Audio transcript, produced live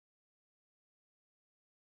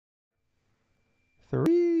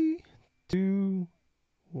3, 2,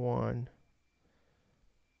 1.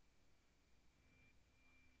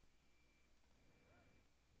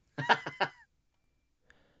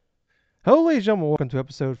 Hello, ladies and gentlemen. Welcome to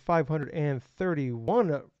episode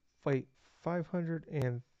 531. Wait, 530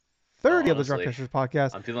 of the Drunk Honestly, Testers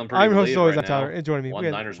podcast. I'm feeling pretty I'm your host, as relieved always, right I'm Tyler, now. and joining me, One,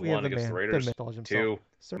 Niners we have won the against the man, the Raiders. myth, knowledge himself. Two,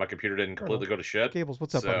 Sir my computer didn't Colonel completely go to shit. Gables,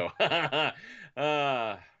 what's up, buddy?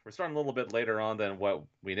 So, we're starting a little bit later on than what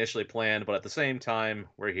we initially planned, but at the same time,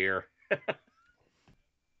 we're here.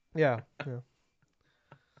 Yeah.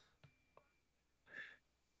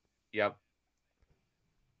 Yep.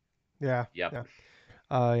 Yeah. Yep.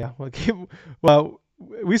 Yeah. Well,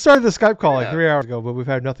 we started the Skype call like Yeah. 3 hours ago, but we've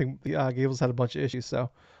had nothing. Gables had a bunch of issues, so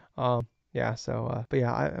yeah. So, but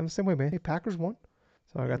yeah, I'm the same way, man. Hey, Packers won,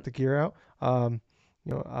 so I got the gear out.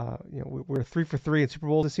 We're 3 for 3 in Super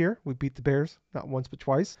Bowl this year. We beat the Bears not once but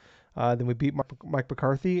twice. Then we beat Mike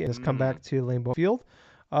McCarthy and his comeback to Lambeau Field.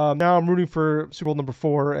 Now I'm rooting for Super Bowl number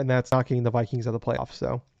 4, and that's knocking the Vikings out of the playoffs.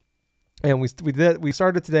 So. And we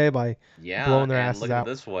started today by blowing their asses look at out. it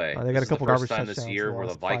this way. They got this a is couple the first garbage time this touchdowns year in the where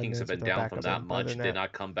the last 5 Vikings have minutes been with their down from backup, that and other much, than did that,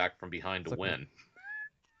 not come back from behind to win.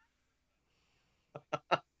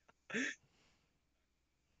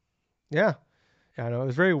 Yeah. I know. It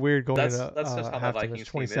was very weird going That's into just how the halftime. Vikings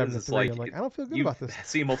It's team 27 is. to It's 3. like I'm like, I don't feel good you've about this.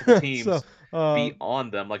 seen multiple teams So, be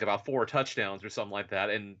on them like about 4 touchdowns or something like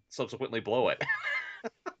that and subsequently blow it.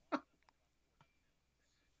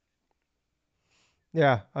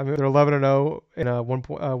 yeah. I mean, they're 11-0 in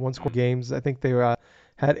one score games. I think they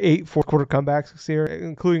had 8 fourth quarter comebacks this year,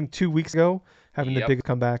 including 2 weeks ago, having the Yep. biggest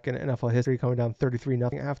comeback in NFL history, coming down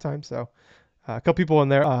 33-0 at halftime. So, a couple people in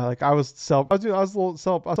there, like I was celebrating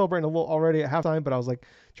a little already at halftime, but I was like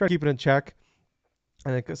trying to keep it in check.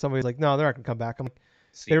 I think somebody's like, no, they're not gonna come back. I'm like,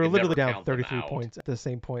 So they you were can never literally down count them 33 out. points at the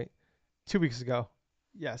same point 2 weeks ago.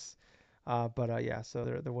 Yes, but yeah, so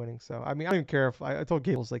they're winning. So I mean, I don't even care if I told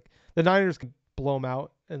Gables like the Niners can blow them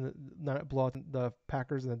out and not blow out the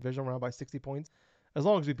Packers in the divisional round by 60 points, as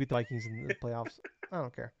long as we beat the Vikings in the playoffs. I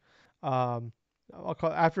don't care. Um, I'll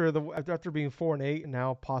call after being 4-8 and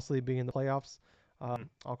now possibly being in the playoffs.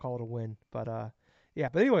 I'll call it a win. But yeah.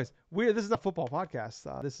 But anyways, this is not a football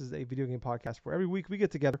podcast. This is a video game podcast where every week we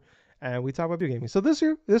get together and we talk about video gaming. So this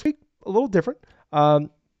week a little different.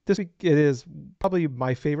 This week it is probably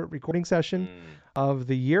my favorite recording session of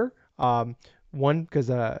the year. One because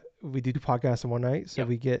we do podcasts in one night, so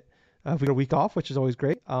we get a week off, which is always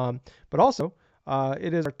great. But also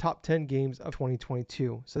it is our top 10 games of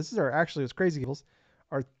 2022. So this is it's crazy, Gables,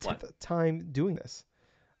 our 10th time doing this.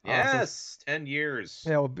 Yes, 10 years.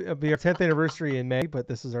 Yeah, it'll be our 10th anniversary in May, but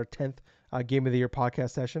this is our 10th Game of the Year podcast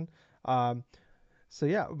session. So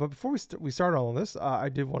yeah, but before we start all of this, I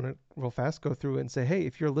did want to real fast go through and say, hey,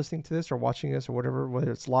 if you're listening to this or watching this or whatever,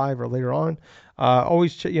 whether it's live or later on,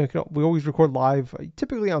 always we always record live,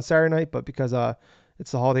 typically on Saturday night, but because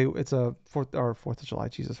it's the holiday, it's a 4th of July,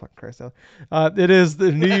 Jesus fucking Christ, it is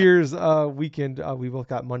the New Year's weekend. We both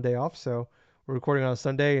got Monday off, so we're recording on a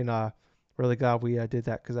Sunday, and really glad we did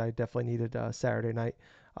that because I definitely needed Saturday night.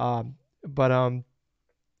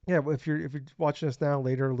 Yeah, if you're watching us now,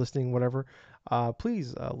 later, listening, whatever,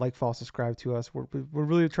 please like, follow, subscribe to us. We're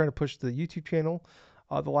really trying to push the YouTube channel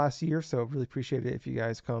the last year, so really appreciate it if you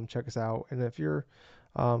guys come check us out. And if you're,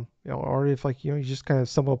 or if you just kind of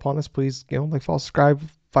stumble upon us, please like, follow, subscribe,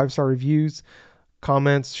 5-star reviews,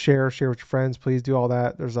 comments, share with your friends. Please do all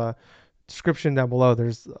that. There's a description down below.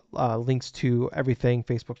 There's links to everything: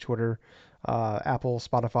 Facebook, Twitter, Apple,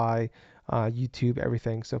 Spotify, YouTube,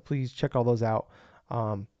 everything. So please check all those out.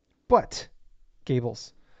 But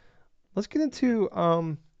Gables, let's get into I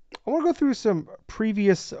want to go through some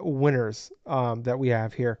previous winners that we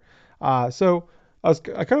have here. So I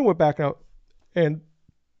kind of went back out and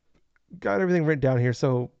got everything written down here.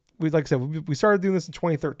 So like I said, we started doing this in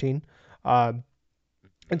 2013. In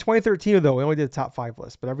 2013, though, we only did a top 5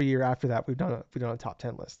 list, but every year after that, we've done a top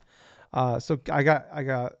 10 list. So I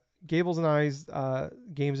got Gables and I's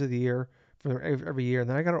games of the year for every year, and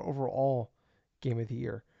then I got an overall game of the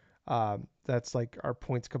year. That's like our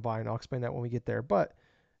points combined. I'll explain that when we get there. But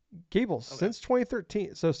Gables, since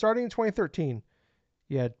 2013, so starting in 2013,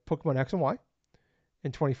 you had Pokemon X and Y.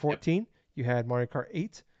 In 2014, you had Mario Kart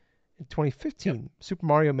 8. In 2015, Super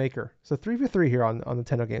Mario Maker. So 3 for 3 here on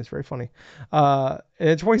Nintendo games. Very funny. And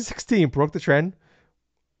in 2016, broke the trend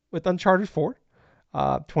with Uncharted 4.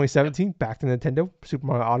 2017, back to Nintendo, Super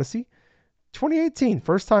Mario Odyssey. 2018,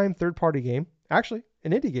 first time third-party game. Actually,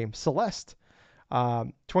 an indie game, Celeste.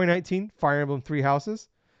 2019, Fire Emblem 3 Houses.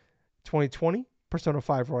 2020, Persona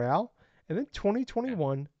 5 Royale. And then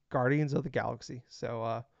 2021, Guardians of the Galaxy.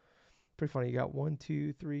 So pretty funny. You got 1,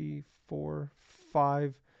 2, 3, 4,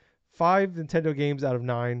 5 Nintendo games out of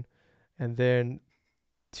 9, and then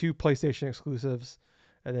 2 PlayStation exclusives,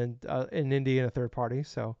 and then an indie and a third party.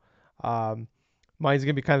 So mine's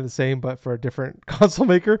gonna be kind of the same, but for a different console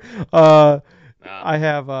maker. I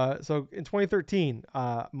have so in 2013,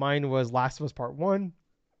 mine was Last of Us Part 1,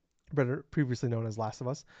 better previously known as Last of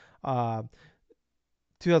Us.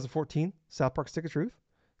 2014, South Park: Stick of Truth.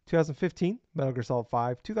 2015, Metal Gear Solid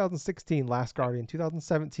 5. 2016, Last Guardian.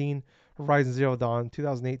 2017, Horizon Zero Dawn.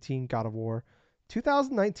 2018, God of War.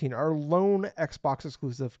 2019, our lone Xbox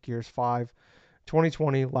exclusive, Gears 5.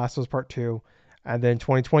 2020, Last of Us Part 2. And then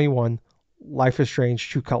 2021, Life is Strange: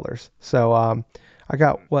 True Colors. So I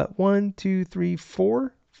got what, 1, 2, 3,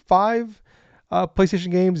 4, 5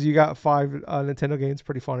 PlayStation games. You got 5 Nintendo games.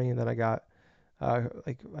 Pretty funny. And then I got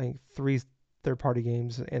like I think 3 third-party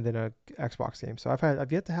games and then a Xbox game. So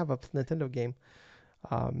I've yet to have a Nintendo game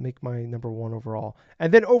make my number 1 overall.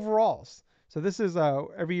 And then overalls. So this is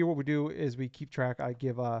every year what we do is we keep track. I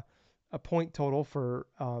give a point total for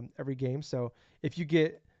every game. So if you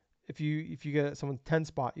get someone's 10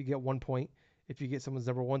 spot, you get 1 point. If you get someone's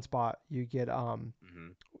number 1 spot, you get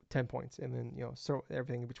 10 points. And then so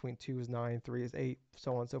everything in between 2 is 9, 3 is 8,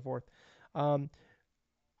 so on and so forth.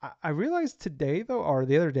 I realized today though, or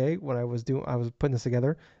the other day when I was putting this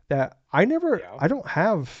together, that I don't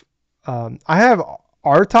have I have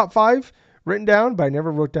our top 5 written down, but I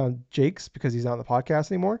never wrote down Jake's because he's not on the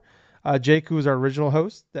podcast anymore. Jake, who was our original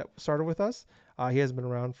host that started with us, he hasn't been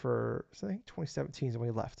around for, I think 2017 is when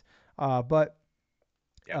he left. But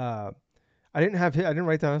I didn't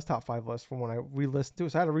write down his top 5 list from when I re-listened to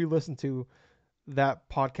it. So I had to re-listen to that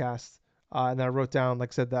podcast. And then I wrote down,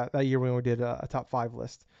 like I said, that year when we did a top 5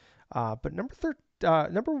 list. But number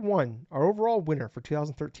 1, our overall winner for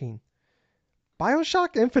 2013,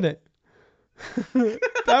 BioShock Infinite.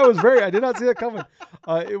 That was I did not see that coming.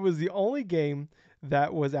 It was the only game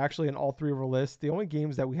that was actually in all 3 of our lists. The only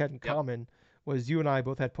games that we had in common was you and I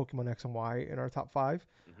both had Pokemon X and Y in our top 5.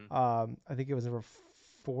 I think it was number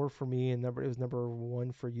 4 for me, and it was number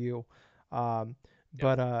 1 for you. But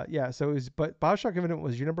BioShock Infinite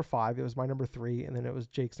was your number 5. It was my number 3, and then it was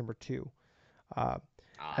Jake's number 2.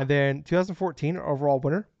 And then 2014 overall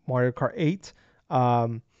winner, Mario Kart 8.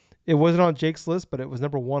 It wasn't on Jake's list, but it was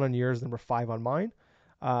number 1 on yours, number 5 on mine.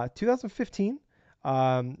 2015,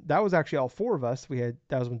 that was actually all 4 of us. That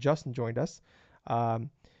was when Justin joined us. The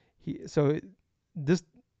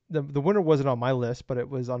winner wasn't on my list, but it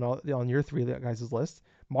was on your 3 guys' list. Super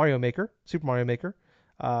Mario Maker.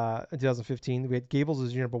 In 2015, we had Gables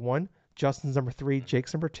as your number 1, Justin's number 3,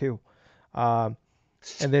 Jake's number 2. And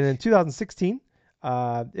then in 2016,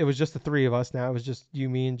 it was just the 3 of us now. It was just you,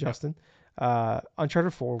 me, and Justin.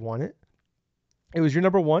 Uncharted 4 won it. It was your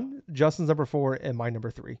number 1, Justin's number 4, and my number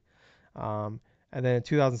 3. And then in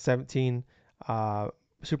 2017,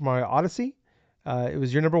 Super Mario Odyssey. It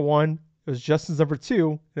was your number 1. It was Justin's number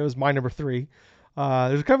 2. And it was my number 3.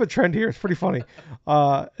 There's kind of a trend here. It's pretty funny.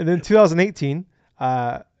 And then 2018,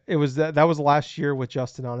 it was that was the last year with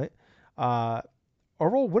Justin on it.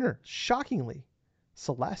 Overall winner, shockingly,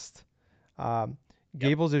 Celeste.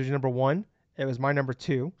 Gables is your number 1. It was my number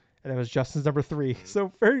 2, and it was Justin's number 3.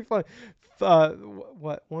 So very fun.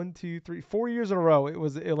 1, 2, 3, 4 years in a row. It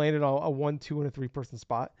landed on a 1, 2, and a 3 person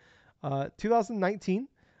spot. 2019.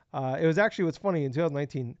 It was actually what's funny in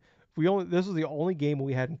 2019. This was the only game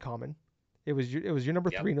we had in common. It was your number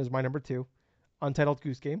 3, and it was my number 2. Untitled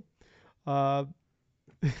Goose Game.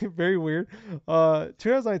 Very weird.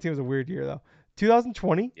 2019 was a weird year though.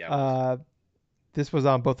 2020. This was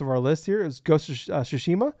on both of our lists here. It was Ghost of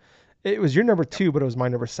Tsushima. It was your number 2, but it was my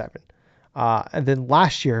number 7. And then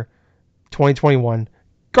last year, 2021,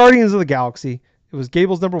 Guardians of the Galaxy. It was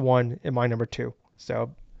Gable's number 1 and my number 2.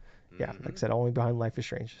 So like I said, only behind Life is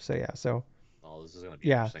Strange. So this is gonna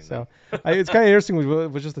be interesting. So it's kind of interesting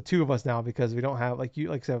with just the 2 of us now, because we don't have like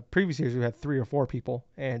I said, previous years we had 3 or 4 people,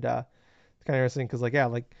 and it's kind of interesting because like I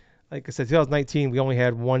said, 2019 we only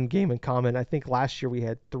had 1 game in common. I think last year we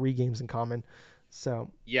had 3 games in common.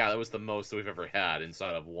 So that was the most that we've ever had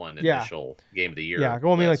inside of one initial game of the year.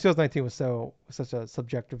 Well, I mean, like 2019 was such a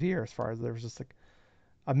subjective year as far as there was just like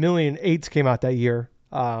a million 8s came out that year,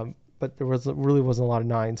 but there really wasn't a lot of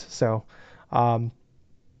 9s. So, that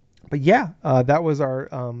was our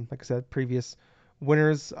like I said, previous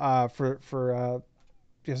winners for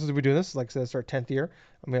since we're doing this. Like I said, it's our 10th year.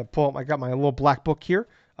 I'm gonna pull up. I got my little black book here.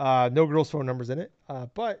 No girls' phone numbers in it,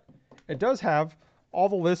 but it does have all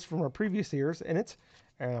the lists from our previous years in it,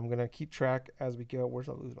 and I'm gonna keep track as we go.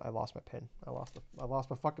 I lost my pen. I lost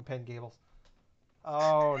my fucking pen, Gables.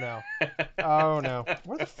 Oh no.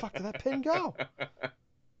 Where the fuck did that pen go?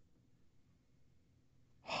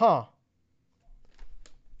 Huh.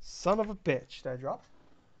 Son of a bitch. Did I drop?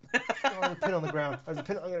 Oh, there's a pin on the ground. There's a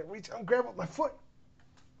pin. I'm going to reach. I'm grab it with my foot.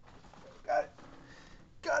 Got it.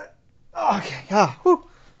 Got it. Oh, okay. Whew.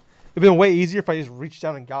 It'd been way easier if I just reached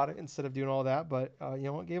down and got it instead of doing all that. But you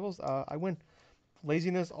know what, Gables? I win.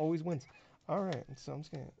 Laziness always wins. All right. So I'm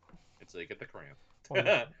just going to. Until you get the cramp.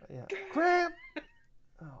 Yeah. Cramp!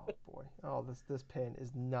 Oh, boy. Oh, this pen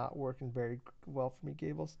is not working very well for me,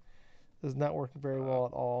 Gables. This is not working very well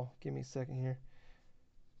at all. Give me a second here.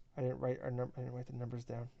 I didn't write the numbers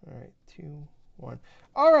down. All right, 2, 1.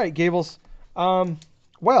 All right, Gables. Well,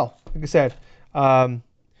 like I said,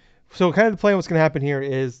 so kind of the plan. What's going to happen here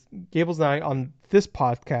is Gables and I on this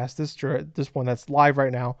podcast, this one that's live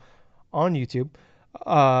right now on YouTube.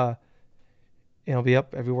 It'll be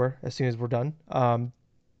up everywhere as soon as we're done.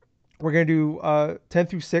 We're going to do 10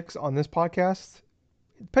 through 6 on this podcast.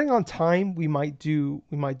 Depending on time, we might do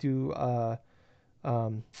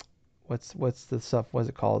um, what's the stuff? What's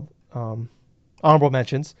it called? Honorable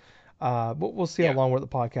mentions. But we'll see how Yeah. long the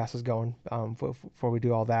podcast is going before we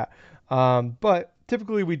do all that. But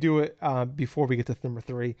typically we do it before we get to number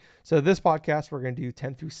 3. So this podcast we're going to do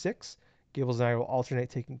 10 through 6. Gables and I will alternate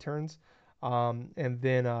taking turns, and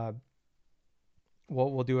then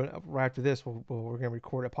we'll do it right after this. We're going to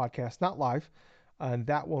record a podcast, not live, and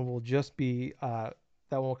that one will just be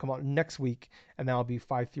that one will come out next week, and that'll be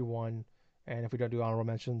 5 through 1. And if we don't do honorable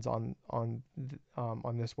mentions on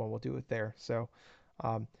this one, we'll do it there. So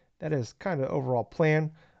that is kind of overall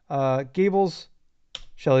plan. Gables,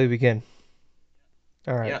 shall we begin?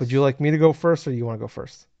 All right. Would you Yes. like me to go first, or you want to go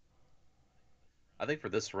first? I think for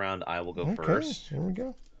this round, I will go Okay. first. Here we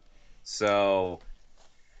go. So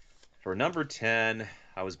for number 10,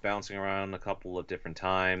 I was bouncing around a couple of different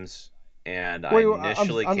times, and I Wait.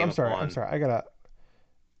 initially came I'm sorry. I'm upon. sorry.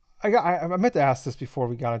 I meant to ask this before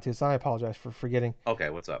we got into it, so I apologize for forgetting.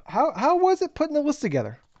 Okay, what's up? How was it putting the list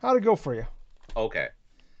together? How'd it go for you? Okay.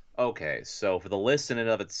 Okay, so for the list in and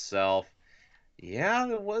of itself, yeah,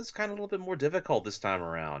 it was kind of a little bit more difficult this time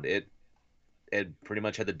around. It pretty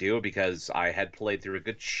much had to do it because I had played through a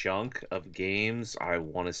good chunk of games. I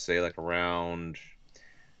want to say like around,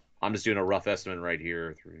 I'm just doing a rough estimate right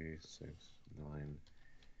here. 3, 6, 9,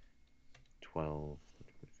 12.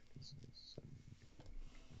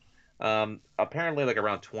 Apparently like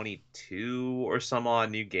around 22 or some odd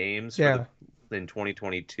new games for the Yeah. in All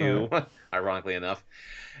 2022, right. ironically enough.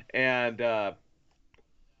 And out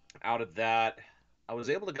of that, I was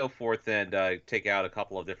able to go forth and take out a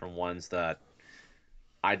couple of different ones that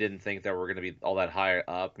I didn't think that were going to be all that high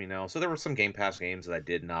up, you know. So there were some Game Pass games that I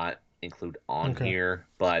did not include on Okay. here,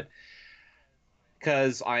 but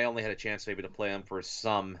because I only had a chance maybe to play them for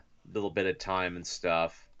some little bit of time and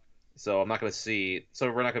stuff. So I'm not going to see. So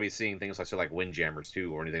we're not going to be seeing things like say like Windjammers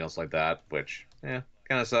 2 or anything else like that, which kind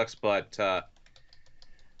of sucks. But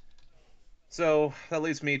so that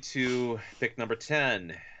leads me to pick number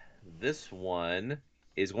 10. This one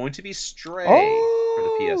is going to be Stray for the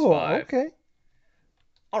Oh, PS5. okay.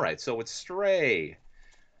 All right, so it's Stray.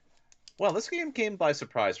 Well, this game came by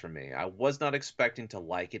surprise for me. I was not expecting to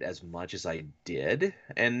like it as much as I did,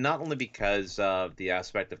 and not only because of the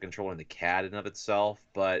aspect of controlling the cat in of itself,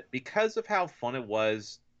 but because of how fun it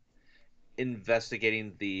was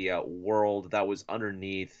investigating the world that was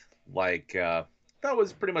underneath, like that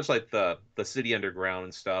was pretty much like the city underground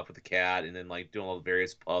and stuff with the cat, and then like doing all the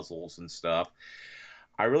various puzzles and stuff.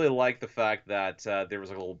 I really like the fact that there was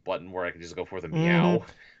like a little button where I could just go for the Mm-hmm. meow.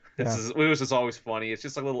 Yeah. It was just always funny. It's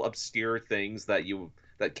just like little obscure things that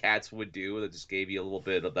cats would do that just gave you a little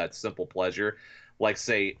bit of that simple pleasure, like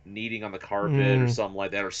say kneading on the carpet or Mm. something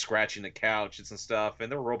like that, or scratching the couches and stuff.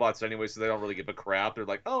 And they're robots anyway, so they don't really give a crap. They're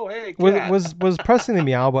like, "Oh, hey, Was cat." was pressing the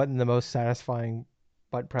meow button the most satisfying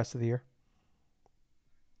button press of the year?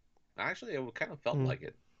 Actually, it kind of felt Mm. like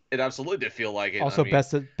it. It absolutely did feel like it. I Also, mean,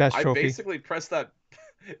 best I trophy. basically press that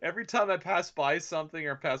every time I pass by something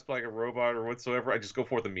or pass by like a robot or whatsoever. I just go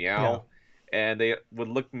for the Yeah. meow, and they would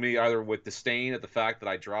look at me either with disdain at the fact that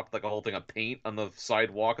I dropped like a whole thing of paint on the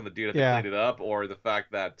sidewalk and the dude had to Yeah. clean it up, or the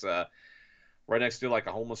fact that right next to like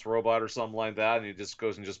a homeless robot or something like that, and he just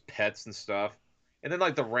goes and just pets and stuff. And then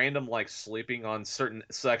like the random like sleeping on certain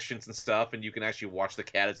sections and stuff, and you can actually watch the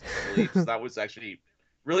cat as it sleeps. That was actually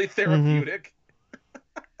really Mm-hmm. therapeutic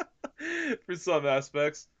for some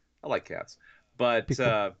aspects. I like cats, Be but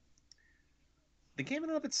cool. the game in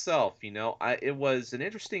and of itself, it was an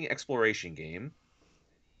interesting exploration game.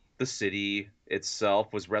 The city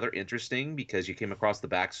itself was rather interesting because you came across the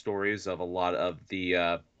backstories of a lot of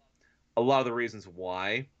the reasons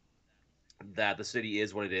why that the city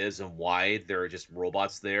is what it is and why there are just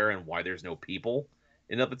robots there and why there's no people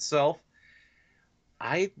in of itself.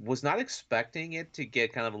 I was not expecting it to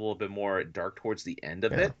get kind of a little bit more dark towards the end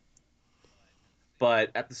of Yeah. it,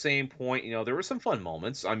 but at the same point, there were some fun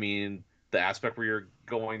moments. I mean, the aspect where you're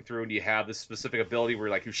going through and you have this specific ability where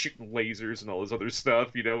like you're shooting lasers and all this other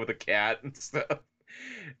stuff, with a cat and stuff,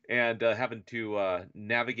 and having to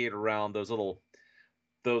navigate around those little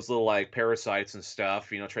like parasites and stuff.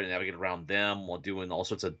 Trying to navigate around them while doing all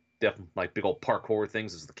sorts of like big old parkour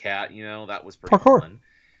things as the cat. That was pretty Parkour. fun.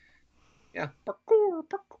 Yeah, parkour,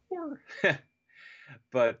 parkour.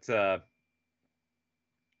 But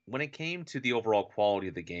when it came to the overall quality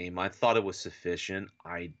of the game, I thought it was sufficient.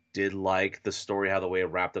 I did like the story, how the way it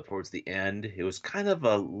wrapped up towards the end. It was kind of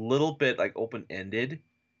a little bit like open ended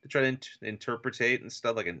to try to interpretate and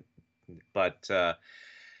stuff but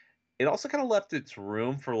it also kind of left its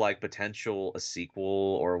room for like potential a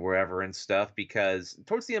sequel or wherever and stuff because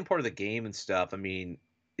towards the end part of the game and stuff. I mean,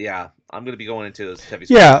 yeah, I'm gonna be going into those heavy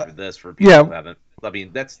spoilers Yeah. for this for people Yeah. who haven't. I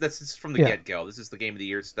mean, that's just from the Yeah. get go. This is the game of the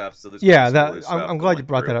year stuff, so there's gonna be Yeah. That spoiler I'm stuff glad you going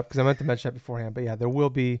brought that through. up because I meant to mention that beforehand. But yeah, there will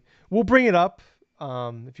be. We'll bring it up.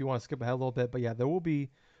 If you want to skip ahead a little bit, but yeah, there will be.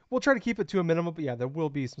 We'll try to keep it to a minimum, but yeah, there will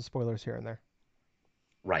be some spoilers here and there.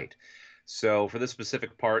 Right. So for this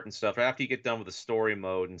specific part and stuff, after you get done with the story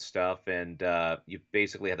mode and stuff, and you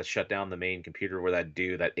basically had to shut down the main computer where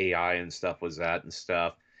that AI and stuff was at and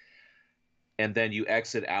stuff, and then you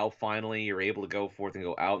exit out finally, you're able to go forth and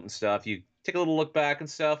go out and stuff. You take a little look back and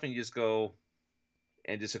stuff, and you just go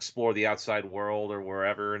and just explore the outside world or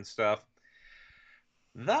wherever and stuff.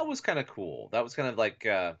 That was kind of cool. That was kind of like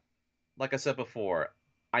I said before,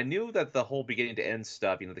 I knew that the whole beginning to end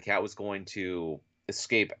stuff, the cat was going to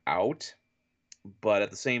escape out, but at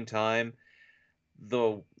the same time,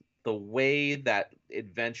 the the way that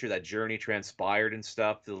adventure, that journey transpired and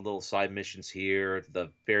stuff, the little side missions here, the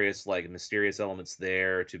various like mysterious elements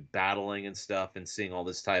there, to battling and stuff, and seeing all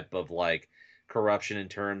this type of like corruption in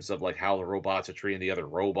terms of like how the robots are treating the other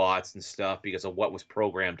robots and stuff because of what was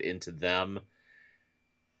programmed into them.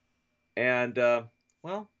 And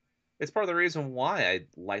well, it's part of the reason why I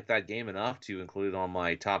like that game enough to include it on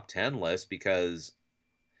my top 10 list because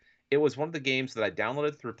it was one of the games that I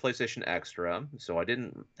downloaded through PlayStation Extra, so I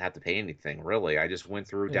didn't have to pay anything really. I just went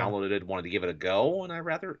through, Yeah. downloaded it, wanted to give it a go, and I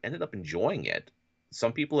rather ended up enjoying it.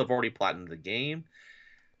 Some people have already platinumed the game.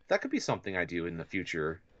 That could be something I do in the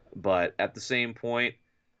future, but at the same point,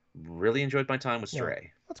 really enjoyed my time with Yeah.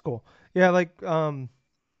 Stray. That's cool. Yeah. Like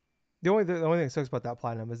the only thing that sucks about that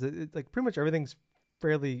platinum is that like pretty much everything's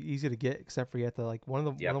fairly easy to get except for you have to like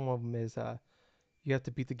Yep. one of them is you have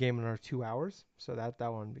to beat the game in under 2 hours. So that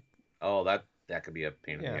one. Oh, that could be a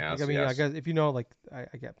pain in the Yeah, like I ass. mean, I Yes. guess if you know, like I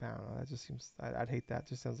get, I don't know, that just seems, I'd hate that.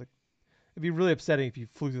 Just sounds like it'd be really upsetting if you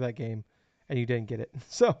flew through that game and you didn't get it.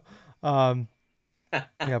 So, um,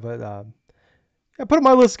 yeah, but yeah, putting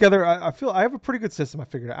my list together, I feel I have a pretty good system. I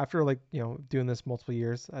figured out after like doing this multiple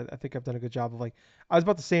years, I think I've done a good job of like I was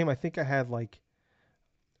about the same. I think I had like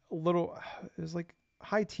a little, it was like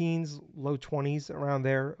high teens, low 20s around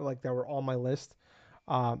there, like that were on my list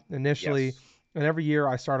initially. Yes. And every year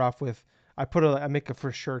I start off with I make a for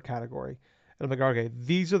sure category, and I'm like, okay,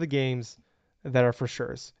 these are the games that are for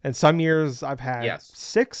sure's. And some years I've had Yes.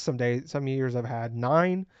 6, some years I've had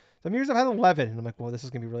 9, some years I've had 11, and I'm like, well, this is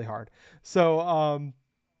gonna be really hard. So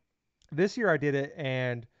this year I did it,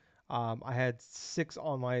 and I had 6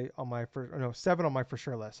 on my first, no, 7 on my for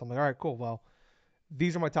sure list. I'm like, all right, cool. Well,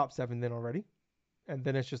 these are my top 7 then already, and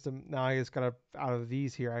then it's just now I just gotta out of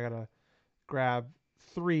these here I gotta grab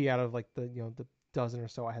 3 out of like the dozen or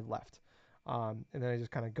so I had left, and then I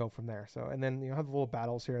just kind of go from there. So and then have little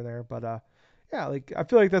battles here and there, but yeah, like I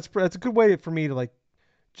feel like that's a good way for me to like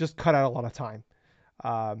just cut out a lot of time.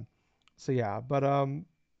 Um, so yeah, but I'm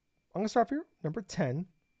gonna start here. Number 10,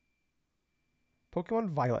 Pokemon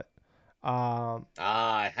Violet. Um,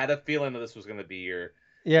 Ah, I had a feeling that this was going to be your number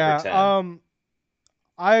yeah, 10.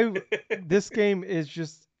 I this game is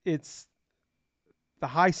just it's the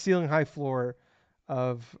high ceiling, high floor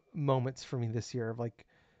of moments for me this year. Like,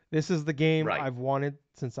 this is the game Right. I've wanted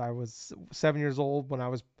since I was 7 years old. When I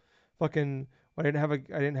was fucking, I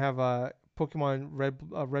didn't have a Pokemon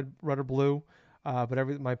Red or Blue.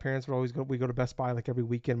 But my parents would always we go to Best Buy like every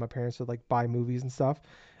weekend. My parents would like buy movies and stuff.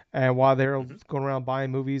 And while they're Hmm. going around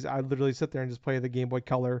buying movies, I literally sit there and just play the Game Boy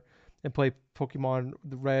Color and play Pokemon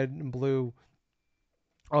the Red and Blue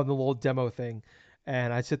on the little demo thing.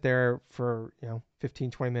 And I sit there for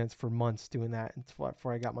 15, 20 minutes for months doing that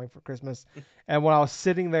before I got mine for Christmas. And when I was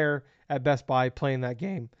sitting there at Best Buy playing that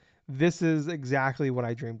game, this is exactly what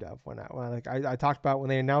I dreamed of when I talked about when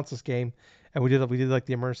they announced this game, and we did like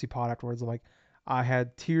the emergency pod afterwards. I'm like, I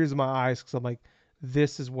had tears in my eyes because I'm like,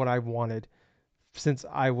 this is what I wanted since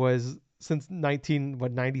I was since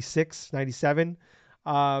 96, 97.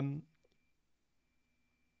 Um,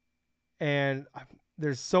 and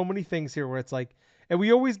there's so many things here where it's like, and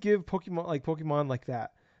we always give Pokemon like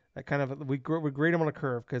that kind of we grade them on a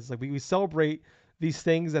curve because like we celebrate these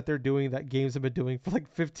things that they're doing that games have been doing for like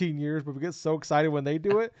 15 years, but we get so excited when they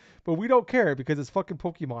do it, but we don't care because it's fucking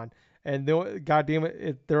Pokemon, and god damn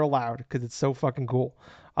it, they're allowed because it's so fucking cool.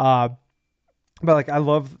 Uh, but like I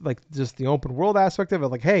love like just the open world aspect of it.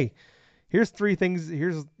 Like, hey, here's three things.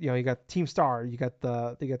 Here's you got Team Star, you got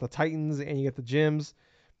the Titans, and you got the gyms.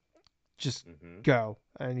 Just Hmm. go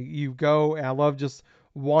and you go. And I love just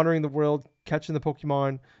wandering the world, catching the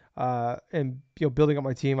Pokemon, and building up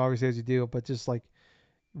my team obviously as you do, but just like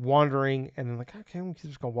wandering and then like okay, I'm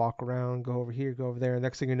just gonna walk around, go over here, go over there. And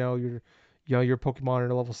next thing you know, your Pokemon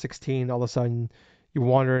are level 16. All of a sudden, you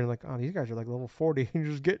wander and like, oh, these guys are like level 40, and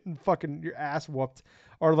you're just getting fucking your ass whooped.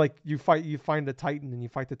 Or like you find a Titan and you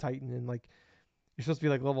fight the Titan and like you're supposed to be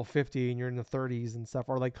like level 50 and you're in the 30s and stuff.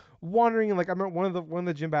 Or like wandering and like I remember one of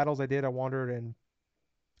the gym battles I did, I wandered and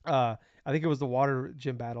I think it was the water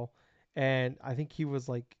gym battle, and I think he was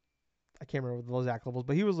like I can't remember the exact levels,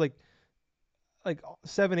 but he was like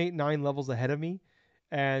 7, 8, 9 levels ahead of me,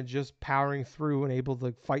 and just powering through and able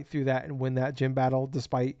to fight through that and win that gym battle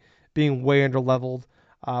despite being way under leveled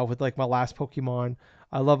with like my last Pokemon.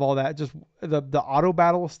 I love all that. Just the auto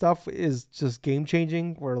battle stuff is just game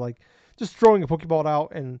changing. Where like just throwing a Pokeball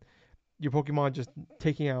out and your Pokemon just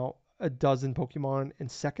taking out a dozen Pokemon in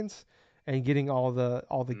seconds and getting all the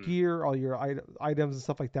Mm. gear, all your items and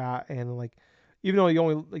stuff like that. And like, even though you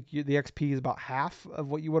only the XP is about half of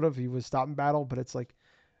what you would have if you was stopping battle, but it's like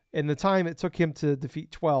in the time it took him to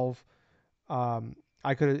defeat 12,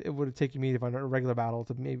 I could it would have taken me if I'm in a regular battle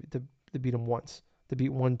to maybe to beat him once to beat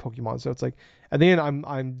one Pokemon. So it's like at the end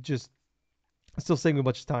I'm just still saving a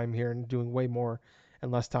bunch of time here and doing way more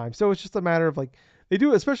and less time. So it's just a matter of like they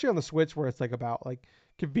do, especially on the Switch, where it's like about like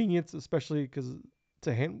convenience, especially because it's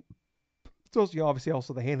a hand. So obviously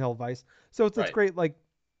also the handheld device. So it's Right. great. Like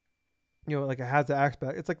like it has the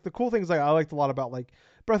aspect. It's like the cool things like I liked a lot about like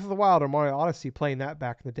Breath of the Wild or Mario Odyssey. Playing that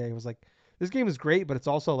back in the day was like this game is great, but it's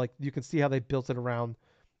also like you can see how they built it around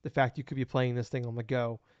the fact you could be playing this thing on the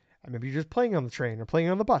go. And maybe you're just playing on the train or playing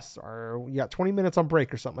on the bus or you got 20 minutes on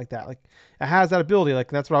break or something like that. Like it has that ability.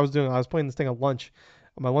 Like that's what I was doing. I was playing this thing on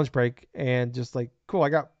my lunch break, and just like cool. I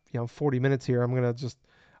got 40 minutes here. I'm gonna just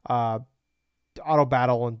uh, auto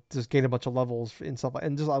battle and just gain a bunch of levels and stuff.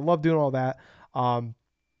 And just I love doing all that. Um,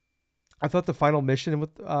 I thought the final mission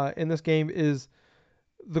in this game is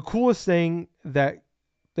the coolest thing that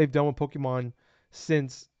they've done with Pokemon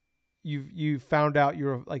since you found out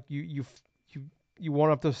you're like you you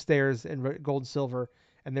went up those stairs in Gold and Silver,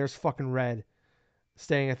 and there's fucking Red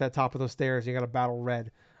staying at that top of those stairs. You got to battle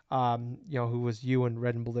Red, who was you in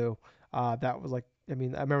Red and Blue. That was like, I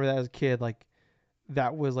mean, I remember that as a kid. Like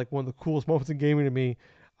that was like one of the coolest moments in gaming to me.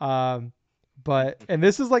 Um, but and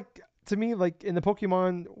this is like to me like in the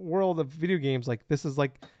Pokemon world of video games, like this is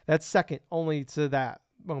like that's second only to that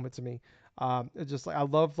moment to me. It's just like I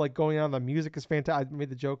love like going on. The music is fantastic. I made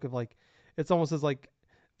the joke of like it's almost as like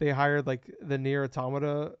they hired like the Nier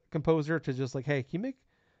Automata composer to just like, hey, can you make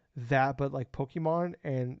that but like Pokemon,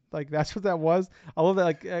 and like that's what that was. I love that.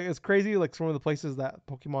 Like it's crazy like some of the places that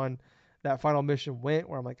Pokemon that final mission went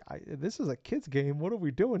where I'm like, this is a kids game. What are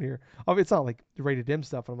we doing here? Oh, it's not like rated M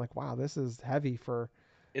stuff. And I'm like, wow, this is heavy for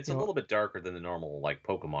It's you a know little bit darker than the normal like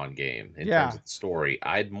Pokemon game in terms yeah, of the story.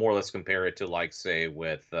 I'd more or less compare it to like say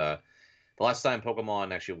with the last time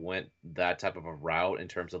Pokemon actually went that type of a route in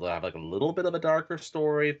terms of they have like a little bit of a darker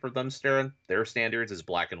story for them staring their standards is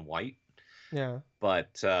Black and White. yeah,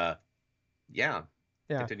 But yeah,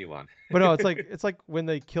 yeah. continue on. But no, it's like when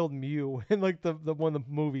they killed Mew in like the one of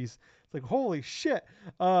the movies. It's like holy shit.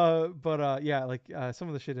 But yeah, like some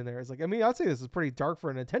of the shit in there is like I mean I'd say this is pretty dark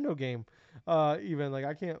for a Nintendo game. Even like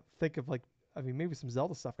I can't think of like I mean maybe some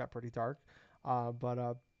Zelda stuff got pretty dark.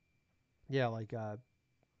 But yeah, like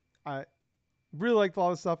I really liked a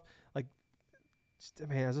lot of stuff. Like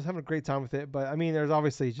man, I was just having a great time with it. But I mean, there's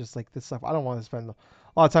obviously just like this stuff I don't want to spend a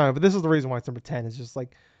lot of time. But this is the reason why it's number 10. It's just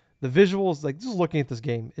like the visuals, like just looking at this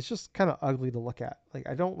game, it's just kind of ugly to look at. Like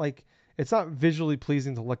I don't like. It's not visually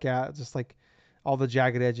pleasing to look at. It's just like all the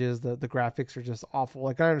jagged edges, the graphics are just awful.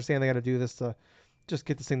 Like I understand they got to do this to just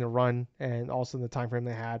get this thing to run, and also in the time frame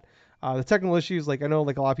they had. The technical issues, like I know,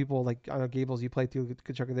 like a lot of people, like I know Gables, you played through a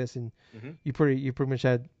good chunk of this, and Hmm. you pretty much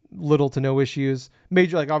had little to no issues.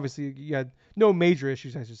 Major, like obviously you had no major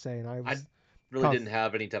issues, I should say, and I I was really didn't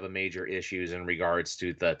have any type of major issues in regards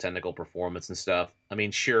to the technical performance and stuff. I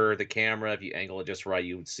mean, sure, the camera, if you angle it just right,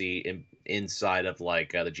 you would see inside of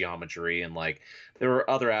like the geometry and like there were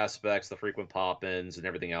other aspects, the frequent pop-ins and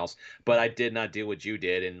everything else. But I did not do what you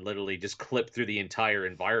did and literally just clip through the entire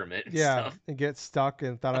environment and Yeah, stuff. and get stuck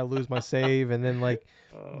and thought I lose my save, and then like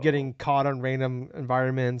Oh, getting caught on random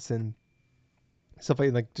environments and stuff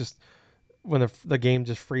like just when the game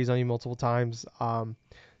just freeze on you multiple times.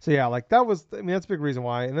 So yeah, like that was, I mean, that's a big reason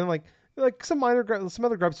why. And then like some other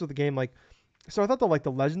gripes with the game, like, so I thought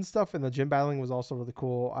the legend stuff and the gym battling was also really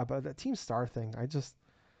cool. But that Team Star thing,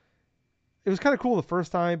 it was kind of cool the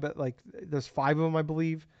first time, but like there's 5 of them, I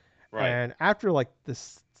believe. right. And after like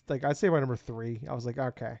this, like I'd say by number 3, I was like,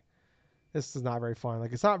 okay, this is not very fun.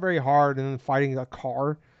 Like it's not very hard, and then fighting a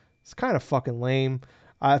car, it's kind of fucking lame.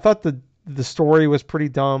 I thought the story was pretty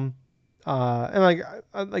dumb. And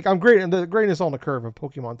like I'm great, and the greatness on the curve of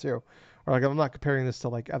Pokemon too. Or like I'm not comparing this to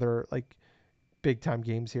like other like big time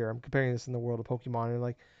games here. I'm comparing this in the world of Pokemon, and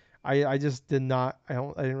like I just did not, I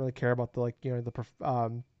didn't really care about the like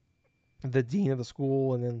the dean of the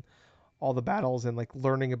school, and then all the battles, and like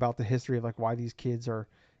learning about the history of like why these kids are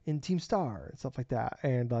in Team Star and stuff like that.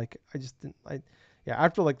 And like I just didn't, yeah,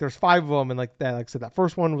 after like there's 5 of them, and like that, like I said, that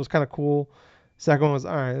first one was kind of cool. Second one was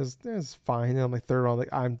all right, it was fine. And then like third one, like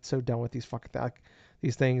I'm so done with these fucking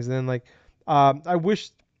these things. And then like I wish,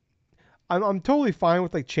 I'm totally fine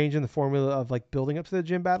with like changing the formula of like building up to the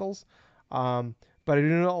gym battles. Um, but I do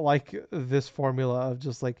not like this formula of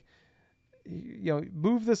just like,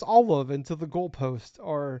 move this olive into the goalpost,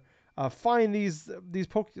 or find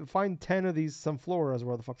 10 of these Sunfloras,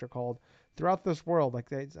 where the fuck they're called, throughout this world.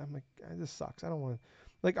 Like I'm like, this sucks. I don't want to.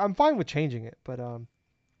 Like I'm fine with changing it, but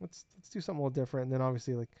let's do something a little different. And then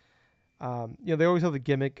obviously like they always have the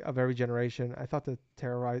gimmick of every generation. I thought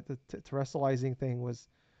terrestrializing thing was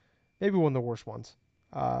maybe one of the worst ones.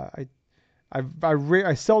 I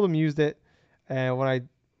seldom used it, and when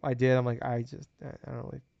I did, I'm like, I don't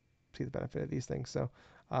really see the benefit of these things. So,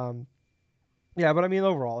 um, yeah, but I mean,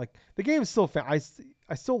 overall, like the game is still I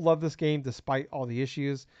still love this game despite all the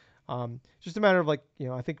issues. Just a matter of like,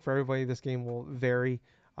 I think for everybody this game will vary.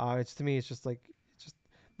 It's to me, it's just like, just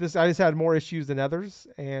this. I just had more issues than others,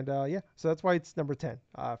 and yeah, so that's why it's number 10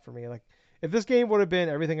 for me. Like, if this game would have been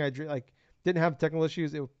everything like didn't have technical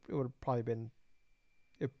issues, it would have probably been,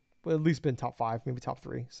 it would at least been top 5, maybe top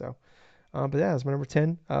 3. So, but yeah, that's my number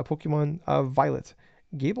 10. Pokemon Violet.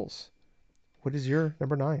 Gables, what is your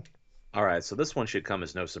number 9? All right, so this one should come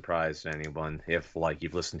as no surprise to anyone if, like,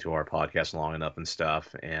 you've listened to our podcast long enough and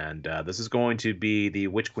stuff. And this is going to be the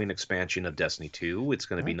Witch Queen expansion of Destiny 2. It's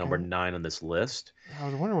going to be number Okay. 9 on this list. I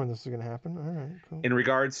was wondering when this was gonna happen. All right, cool. In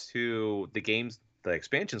regards to the game's, the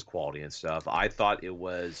expansion's quality and stuff, I thought it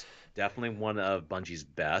was definitely one of Bungie's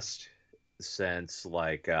best since,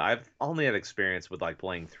 like, I've only had experience with, like,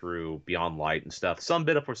 playing through Beyond Light and stuff. Some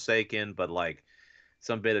bit of Forsaken, but, like,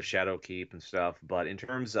 some bit of Shadowkeep and stuff. But in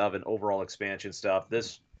terms of an overall expansion stuff,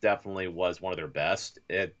 this definitely was one of their best.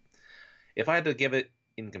 If I had to give it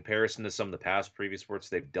in comparison to some of the past previous works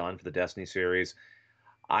they've done for the Destiny series,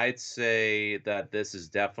 I'd say that this is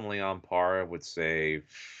definitely on par. I would say,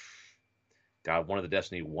 God, one of the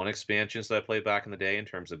Destiny 1 expansions that I played back in the day in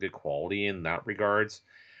terms of good quality in that regards.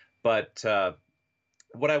 But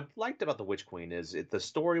what I liked about the Witch Queen is the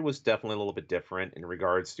story was definitely a little bit different in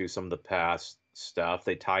regards to some of the past stuff.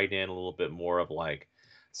 They tied in a little bit more of like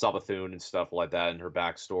Sabathun and stuff like that in her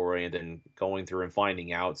backstory, and then going through and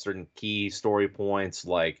finding out certain key story points.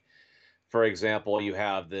 Like, for example, you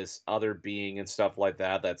have this other being and stuff like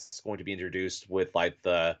that that's going to be introduced with like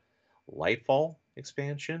the Lightfall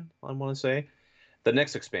expansion, I want to say the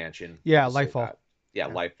next expansion. We'll Yeah, just say Lightfall. that. Yeah,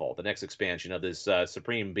 Yeah. Lightfall, the next expansion of this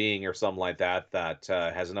supreme being or something like that that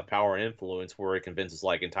has enough power and influence where it convinces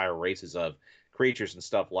like entire races of creatures and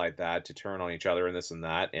stuff like that to turn on each other and this and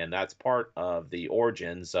that. And that's part of the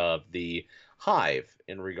origins of the Hive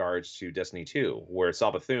in regards to Destiny 2, where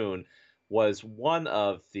Sabathun was one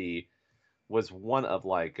of the was part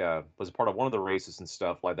of one of the races and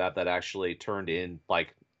stuff like that that actually turned in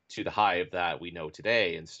like to the Hive that we know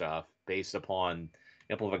today and stuff based upon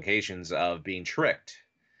implications of being tricked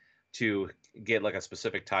to get like a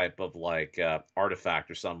specific type of like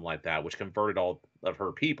artifact or something like that, which converted all of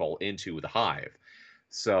her people into the Hive.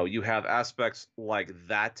 So you have aspects like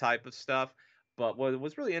that type of stuff. But what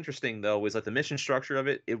was really interesting though was like the mission structure of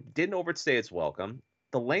it. It didn't overstay its welcome.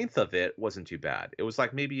 The length of it wasn't too bad. It was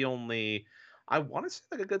like maybe only, I want to say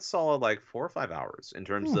like a good solid like 4 or 5 hours in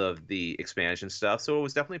terms Hmm. of the expansion stuff. So it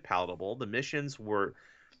was definitely palatable. The missions were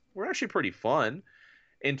actually pretty fun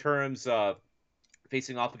in terms of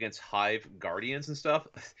facing off against Hive Guardians and stuff,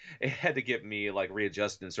 it had to get me like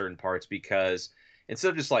readjusted in certain parts because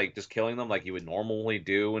instead of just killing them like you would normally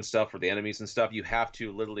do and stuff for the enemies and stuff, you have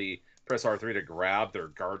to literally press R3 to grab their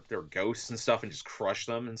ghosts and stuff and just crush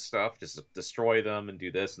them and stuff, just destroy them and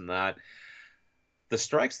do this and that. The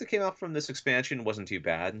strikes that came out from this expansion wasn't too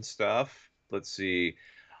bad and stuff. Let's see.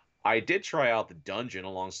 I did try out the dungeon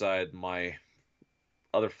alongside my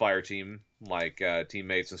other fire team, like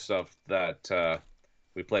teammates and stuff that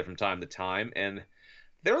we play from time to time, and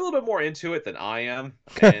they're a little bit more into it than I am,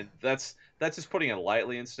 and that's just putting it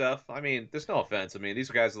lightly and stuff. I mean, there's no offense. I mean,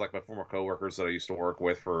 these guys are like my former coworkers that I used to work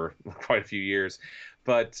with for quite a few years,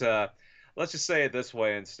 but let's just say it this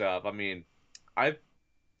way and stuff. I mean, I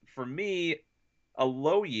for me, a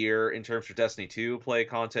low year in terms of Destiny 2 play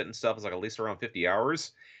content and stuff is like at least around 50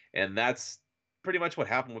 hours, and that's pretty much what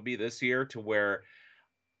happened with me this year to where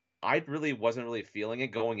I really wasn't really feeling it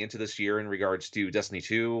going into this year in regards to Destiny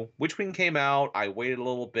 2. Witch Queen came out. I waited a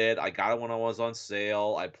little bit. I got it when I was on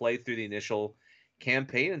sale. I played through the initial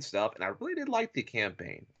campaign and stuff, and I really did like the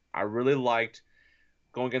campaign. I really liked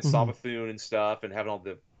going against Hmm. Savathun and stuff and having all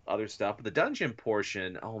the other stuff. But the dungeon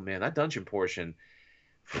portion, oh man, that dungeon portion,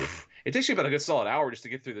 it takes you about a good solid hour just to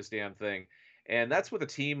get through this damn thing. And that's with a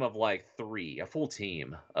team of like three, a full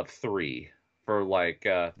team of three for like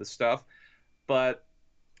the stuff. But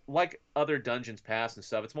like other dungeons pass and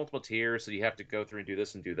stuff, it's multiple tiers, so you have to go through and do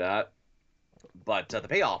this and do that. But the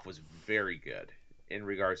payoff was very good in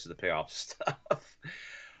regards to the payoff stuff.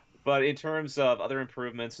 But in terms of other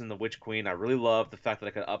improvements in the Witch Queen, I really love the fact that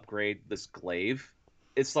I could upgrade this glaive.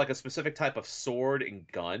 It's like a specific type of sword and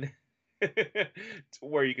gun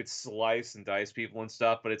where you could slice and dice people and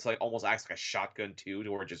stuff, but it's like almost acts like a shotgun too,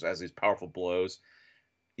 to where it just has these powerful blows.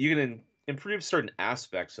 You can improve certain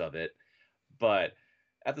aspects of it, but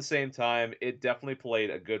at the same time, it definitely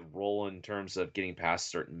played a good role in terms of getting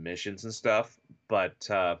past certain missions and stuff. But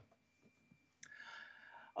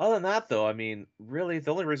other than that, though, I mean, really,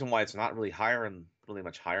 the only reason why it's not really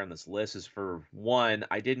much higher on this list is for one,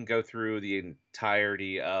 I didn't go through the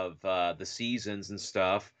entirety of the seasons and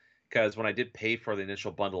stuff. Because when I did pay for the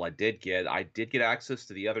initial bundle, I did get access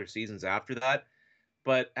to the other seasons after that.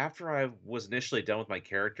 But after I was initially done with my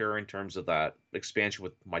character in terms of that expansion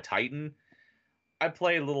with my Titan, I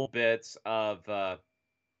played little bits of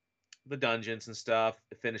the dungeons and stuff,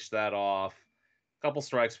 finished that off. A couple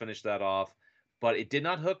strikes, finished that off. But it did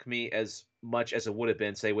not hook me as much as it would have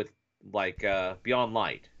been, say, with like Beyond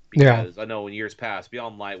Light, Yeah. because I know in years past,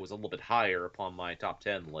 Beyond Light was a little bit higher upon my top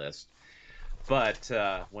 10 list. But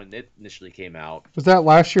when it initially came out, Was that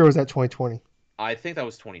last year or was that 2020? I think that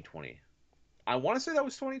was 2020. I want to say that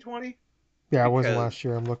was 2020 Yeah, it wasn't because last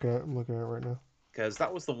year. I'm looking at it right now.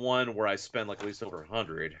 that was the one where I spent like at least over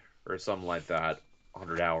 100 or something like that,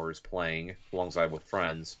 100 hours playing alongside with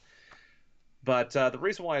friends. But the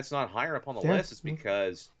reason why it's not higher up on the Yeah. list is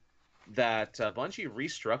because that Bungie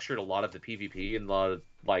restructured a lot of the PvP and a lot of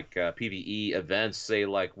like PvE events. Say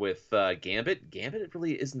like with Gambit, Gambit it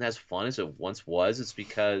really isn't as fun as it once was. It's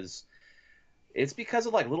because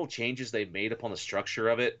of like little changes they made upon the structure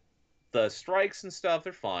of it. The strikes and stuff,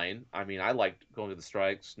 they're fine. I mean, I liked going to the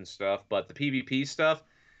strikes and stuff, but the PvP stuff,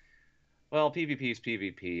 well, PvP is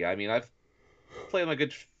PvP. I mean, I've played my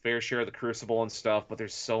good fair share of the Crucible and stuff, but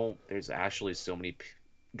there's actually so many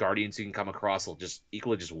Guardians you can come across that'll just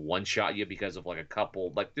equally just one shot you because of like a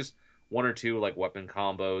couple, like just one or two like weapon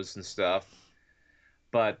combos and stuff.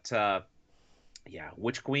 But yeah,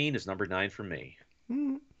 Witch Queen is number 9 for me.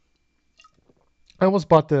 Mm. I almost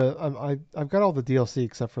bought I've got all the DLC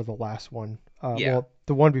except for the last one. Yeah. Well,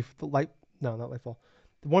 the one before the light. No, not Lightfall.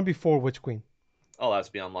 The one before Witch Queen. Oh, that's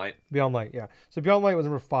Beyond Light. Beyond Light. Yeah. So Beyond Light was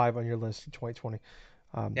number 5 on your list in 2020.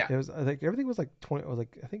 Yeah. It was I think everything was like 20. It was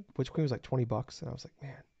like I think Witch Queen was like $20, and I was like,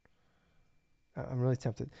 man, I'm really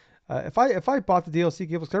tempted. If I bought the DLC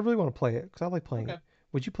Gables, 'cause I really want to play it because I like playing Okay. it.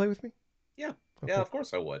 Would you play with me? Yeah. Yeah. Okay. Of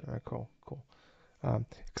course I would. All right. Cool. Cool.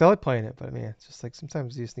 Because I like playing it, but man, it's just like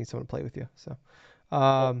sometimes you just need someone to play with you. So, Well,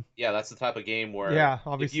 um, yeah, that's the type of game where yeah,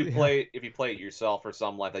 obviously, yeah, if you play it yourself or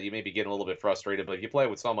something like that, you may be getting a little bit frustrated. But if you play it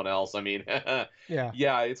with someone else, I mean, yeah,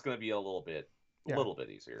 yeah, it's going to be a yeah. little bit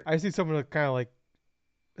easier. I just need someone to kind of like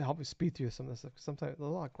help me speed through some of this stuff. Sometimes there's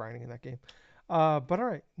a lot of grinding in that game. But all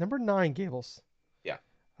right, number 9, Gables. Yeah.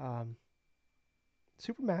 Um,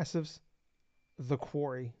 Supermassives, The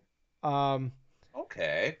Quarry. Um,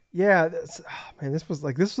 Okay. yeah, man, this was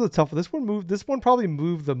a tough one. This one probably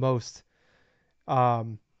moved the most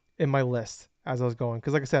in my list as I was going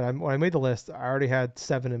because like I said, when I made the list, I already had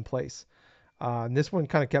 7 in place. And this one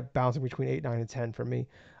kind of kept bouncing between 8, 9, and 10 for me.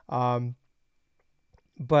 Um,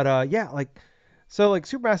 but yeah, like So like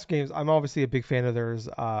Supermassive Games, I'm obviously a big fan of theirs.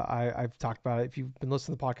 I've talked about it. If you've been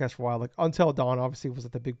listening to the podcast for a while, like Until Dawn obviously was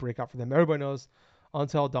like the big breakout for them. Everybody knows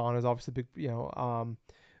Until Dawn is obviously big,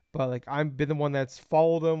 but like I've been the one that's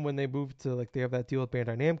followed them when they moved to like they have that deal with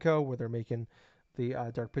Bandai Namco where they're making the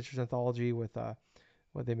Dark Pictures anthology with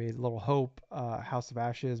what they made Little Hope, House of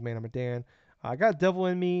Ashes, Man of Medan. I got Devil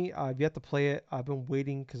in Me. I've yet to play it. I've been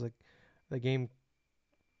waiting because like the game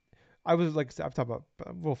I was like I'm talking about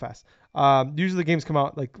real fast. Usually the games come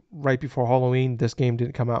out like right before Halloween. This game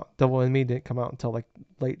didn't come out. Devil in Me didn't come out until like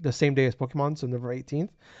late the same day as Pokemon, so November 18th.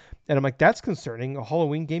 And I'm like, that's concerning. A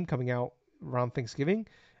Halloween game coming out around Thanksgiving,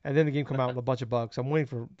 and then the game come out with a bunch of bugs. So I'm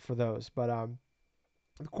waiting for those. But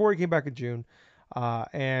the Quarry came back in June,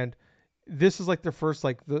 and this is like their first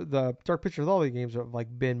like the Dark Pictures. All the games have like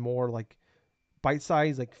been more like bite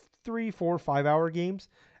size, like 3, 4, 5 hour games.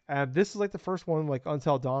 This is like the first one, like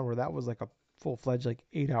Until Dawn, where that was like a full fledged like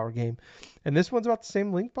 8 hour game, and this one's about the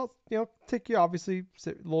same length. About take you obviously a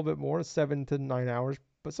little bit more, 7 to 9 hours,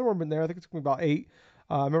 but somewhere in there. I think it's gonna be about 8.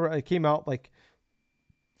 I remember it came out like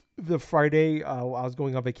the Friday I was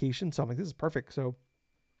going on vacation, so I'm like, this is perfect. So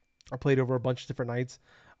I played over a bunch of different nights.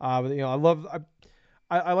 But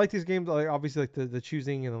I like these games. Like obviously like the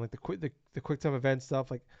choosing and like the quick time event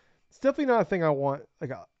stuff. Like it's definitely not a thing I want.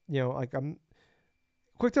 Like like I'm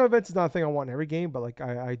quick time events is not a thing I want in every game, but like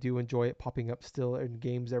I do enjoy it popping up still in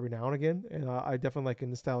games every now and again, and I definitely like in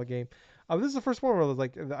this style of game. This is the first one where I was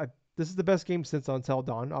like, this is the best game since Until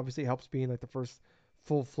Dawn. Obviously, it helps being like the first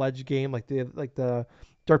full fledged game. Like the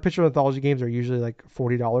Dark Picture Anthology games are usually like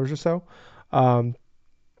 $40 or so. Um,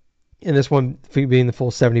 and this one being the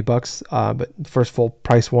full $70, but the first full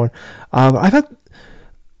price one. I thought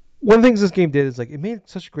one of the things this game did is like it made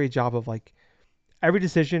such a great job of like every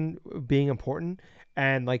decision being important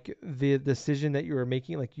and like the decision that you were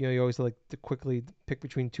making, like you always like to quickly pick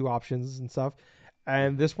between two options and stuff.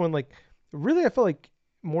 And Hmm. this one like really I felt like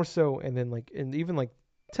more so, and then like and even like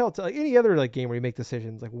Telltale, like any other like game where you make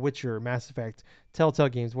decisions like Witcher, Mass Effect, Telltale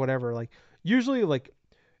games, whatever, like usually like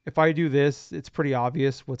if I do this, it's pretty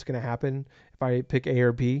obvious what's going to happen if I pick A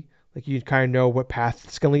or B. Like you kind of know what path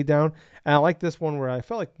it's going to lead down. And I like this one where I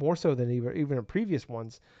felt like more so than even in previous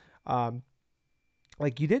ones. Um,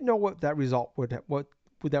 like you didn't know what that result what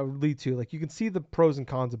would that would lead to. Like you can see the pros and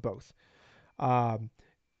cons of both. Um,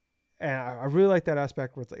 and I really like that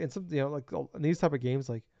aspect where it's like, and some like in these type of games,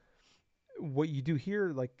 like what you do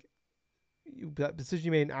here, like that decision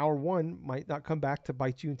you made in hour one might not come back to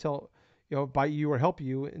bite you until bite you or help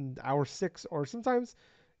you in hour six, or sometimes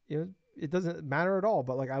it doesn't matter at all.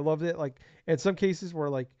 But like I loved it. Like in some cases where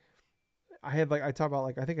like I talk about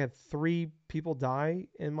like I think I had 3 people die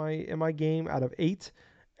in my game out of 8,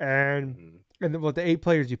 and Hmm. and then with the 8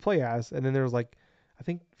 players you play as, and then there was like I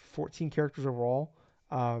think 14 characters overall.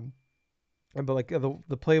 Um, and but like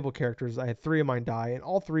the playable characters, I had 3 of mine die, and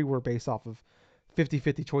all 3 were based off of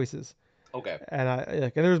 50-50 choices. Okay. And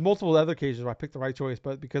and there's multiple other occasions where I picked the right choice,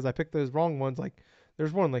 but because I picked those wrong ones, like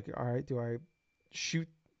there's one like, all right, shoot?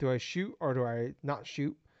 Do I shoot or do I not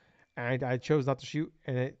shoot? And I chose not to shoot,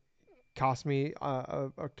 and it cost me a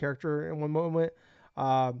character in one moment.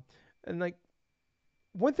 Um, and like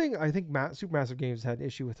one thing I think Supermassive Games had an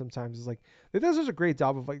issue with sometimes is like they does such a great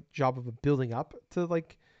job of building up to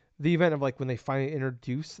like the event of like when they finally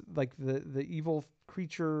introduce like the evil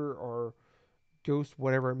creature or ghost,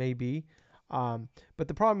 whatever it may be. But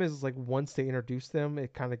the problem is like once they introduce them,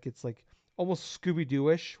 it kind of gets like almost Scooby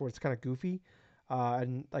Doo-ish, where it's kind of goofy,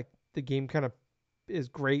 and like the game kind of is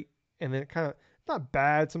great, and then it kind of not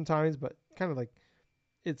bad sometimes, but kind of like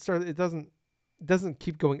it doesn't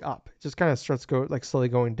keep going up. It just kind of starts go like slowly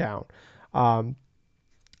going down. Um,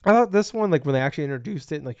 I thought this one like when they actually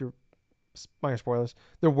introduced it, and like your minor spoilers,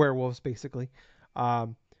 they're werewolves basically.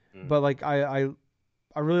 Um, Mm. but like I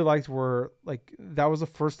really liked where like that was the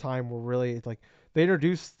first time where really like they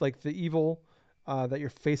introduced like the evil that you're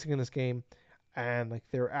facing in this game, and like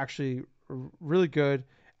they're actually really good,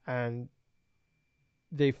 and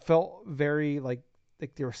they felt very like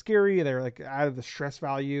they were scary. They were like out of the stress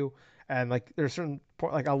value, and like there's certain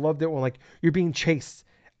point like I loved it when like you're being chased,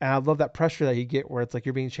 and I love that pressure that you get where it's like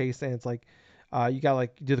you're being chased and it's like you gotta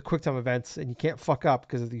like do the quick time events and you can't fuck up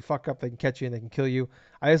because if you fuck up they can catch you and they can kill you.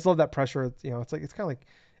 I just love that pressure. It's like it's kind of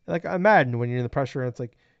like a Madden when you're in the pressure and it's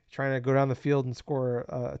like trying to go down the field and score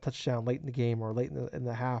a touchdown late in the game or late in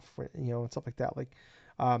the half, and stuff like that. Like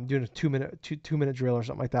doing a 2 minute drill or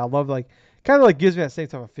something like that. I love like kind of like gives me that same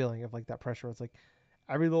type of feeling of like that pressure. It's like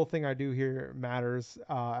every little thing I do here matters,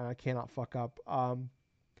 and I cannot fuck up. But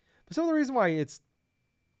some of the reason why it's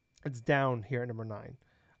down here at number 9.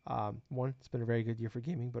 One, it's been a very good year for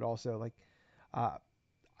gaming, but also like uh,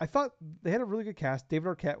 I thought they had a really good cast. David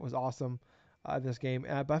Arquette was awesome in this game,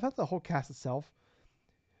 but I thought the whole cast itself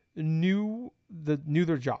knew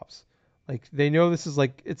their jobs. Like they know this is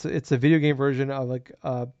like it's a video game version of like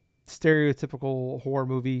a stereotypical horror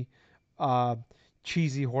movie, uh,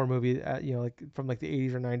 cheesy horror movie, like from like the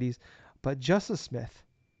 80s or 90s. But Justice Smith,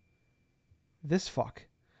 this fuck,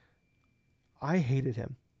 I hated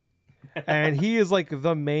him, and he is like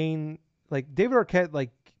the main. Like David Arquette,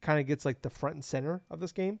 like kind of gets like the front and center of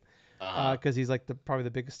this game Uh-huh. because he's like probably the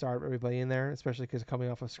biggest star of everybody in there, especially because coming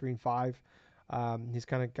off of Screen 5. He's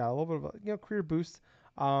kind of got a little bit of a career boost.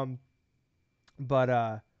 Um,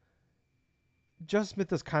 but Justice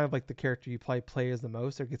Smith is kind of like the character you play as the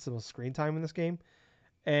most, or gets the most screen time in this game,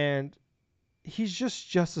 and he's just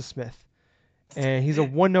Justice Smith, and he's a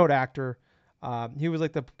one note actor. He was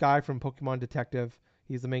like the guy from Pokemon Detective.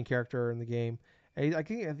 He's the main character in the game. And I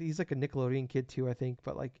think he's like a Nickelodeon kid too, I think.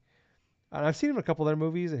 But like, and I've seen him in a couple other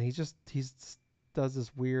movies, and he's does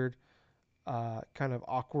this weird, kind of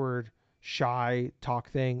awkward, shy talk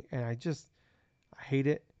thing, and I hate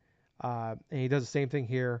it. And he does the same thing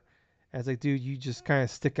here. And it's like, dude, you just kind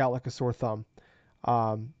of stick out like a sore thumb.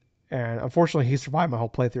 Um, and unfortunately, he survived my whole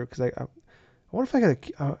playthrough because I wonder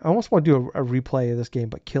if I almost want to do a replay of this game,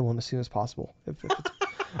 but kill him as soon as possible. If it's,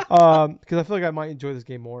 because I feel like I might enjoy this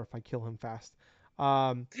game more if I kill him fast.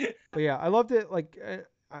 But yeah, I loved it. Like,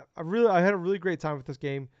 I had a really great time with this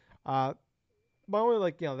game. My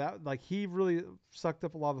only that like he really sucked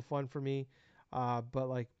up a lot of the fun for me. But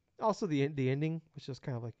like also the ending was just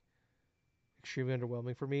kind of like extremely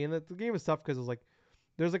underwhelming for me. And the game is tough because it's like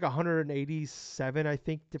there's like 187 I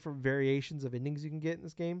think different variations of endings you can get in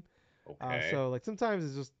this game. Okay. So like sometimes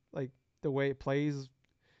it's just like the way it plays,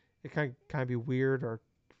 it kind of be weird or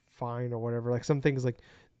fine or whatever. Like some things like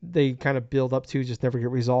they kind of build up to just never get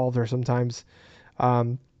resolved, or sometimes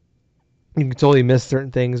um, you can totally miss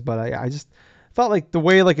certain things. But I just thought like the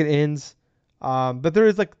way like it ends. But there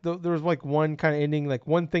is like there was like one kind of ending, like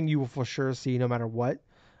one thing you will for sure see no matter what,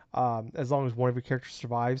 as long as one of your characters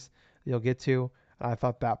survives, you'll get to. And I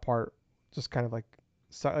thought that part just kind of like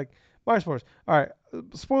like minor spoilers. All right,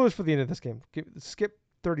 spoilers for the end of this game. Skip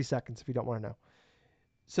 30 seconds if you don't want to know.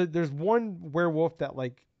 So there's one werewolf that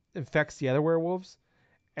like infects the other werewolves,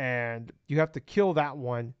 and you have to kill that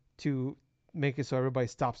one to make it so everybody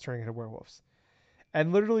stops turning into werewolves.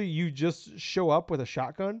 And literally, you just show up with a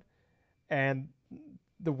shotgun, and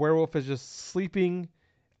the werewolf is just sleeping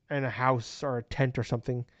in a house or a tent or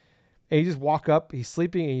something. And you just walk up, he's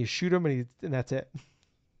sleeping, and you shoot him, and that's it.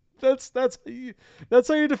 That's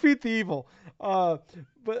how you defeat the evil. Uh,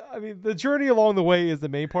 but I mean, the journey along the way is the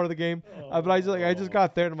main part of the game. But I just Oh.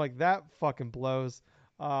 got there and I'm like, that fucking blows.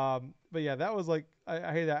 But yeah, that was like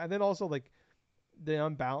I hate that. And then also like the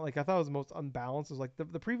unbalanced, like I thought it was the most unbalanced. Is like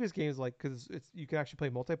the previous games, like because it's you can actually play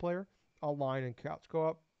multiplayer online and couch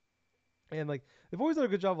co-op, and like they've always done a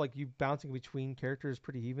good job of, like you bouncing between characters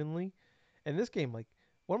pretty evenly. And this game, like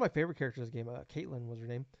one of my favorite characters in this game, Caitlin was her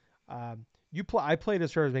name. I played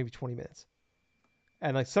as her as maybe 20 minutes.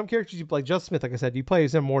 And like some characters, you like Just Smith, like I said, you play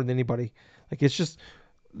as him more than anybody. Like it's just,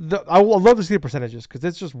 I would love to see the percentages because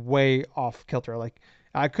it's just way off kilter. Like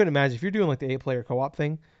I couldn't imagine if you're doing like the 8 player co-op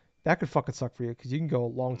thing, that could fucking suck for you because you can go a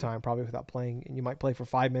long Mhm. time probably without playing, and you might play for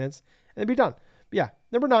 5 minutes and then be done. But yeah,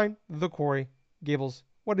 number 9, The Quarry, Gables.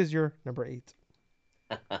 What is your number 8?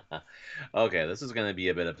 Okay, this is going to be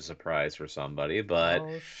a bit of a surprise for somebody, but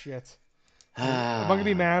Oh shit! Am I gonna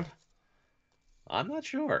be I'm mad? not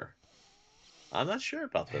sure. I'm not sure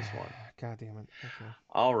about this one. God damn it. Okay.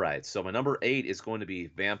 All right, so my number 8 is going to be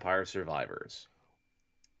Vampire Survivors.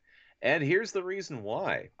 And here's the reason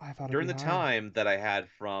why. I thought it'd During be the higher. time that I had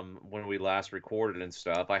from when we last recorded and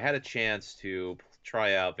stuff, I had a chance to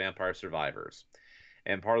try out Vampire Survivors.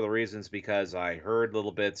 And part of the reason is because I heard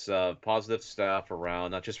little bits of positive stuff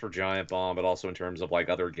around, not just for Giant Bomb, but also in terms of like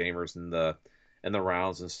other gamers in the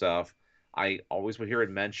rounds and stuff. I always would hear it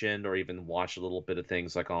mentioned or even watch a little bit of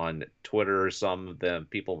things like on Twitter, some of the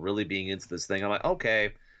people really being into this thing. I'm like,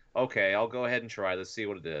 okay, I'll go ahead and try this, see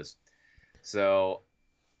what it is. So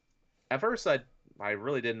at first I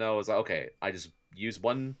really didn't know. It was like, okay, I just use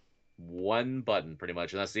one button pretty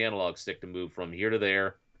much, and that's the analog stick to move from here to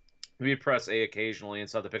there. Maybe press A occasionally and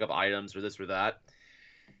stuff to pick up items or this or that.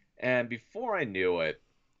 And before I knew it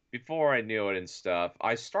and stuff,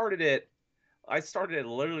 I started it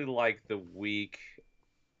literally like the week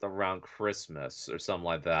around Christmas or something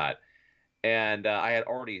like that. And I had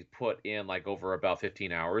already put in like over about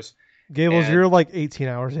 15 hours. Gables, you're And like 18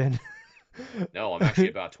 hours in. no, I'm actually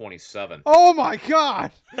about 27. Oh my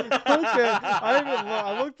god. Okay,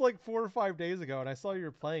 I looked like 4 or 5 days ago, and I saw you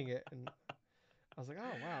were playing it, and was like,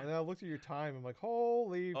 oh wow. And then I looked at your time. I'm like,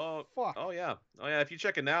 holy Oh, fuck. oh yeah. If you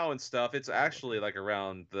check it now and stuff, it's I'm actually looking. like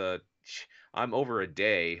around the. I'm over a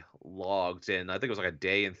day logged in. I think it was like a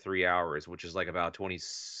day and 3 hours, which is like about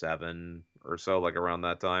 27 or so, like around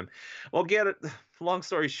that time. Well, get it. Long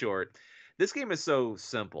story short, this game is so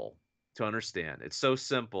simple to understand. It's so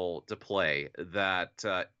simple to play that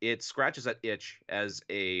it scratches that itch as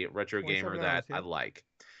a retro gamer 27 that hours. I Yep. like.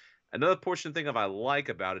 Another portion thing of I like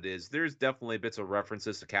about it is there's definitely bits of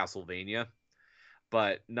references to Castlevania,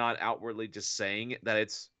 but not outwardly just saying that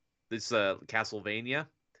it's Castlevania.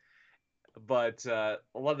 But a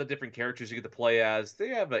lot of the different characters you get to play as, they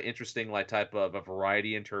have an interesting like type of a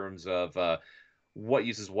variety in terms of what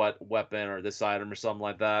uses what weapon or this item or something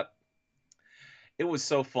like that. It was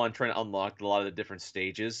so fun trying to unlock a lot of the different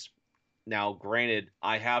stages. Now, granted,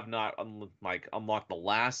 I have not unlocked the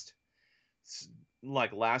last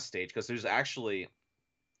stage because there's actually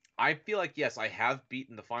I feel like yes, I have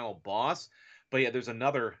beaten the final boss, but yeah, there's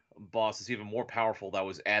another boss that's even more powerful that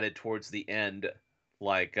was added towards the end,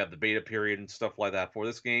 like the beta period and stuff like that for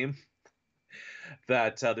this game.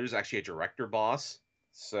 That there's actually a director boss,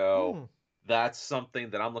 so Hmm. that's something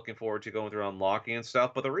that I'm looking forward to going through unlocking and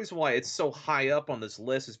stuff. But the reason why it's so high up on this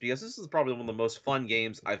list is because this is probably one of the most fun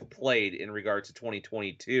games I've played in regards to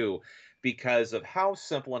 2022 because of how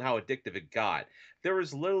simple and how addictive it got. There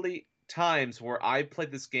was literally times where I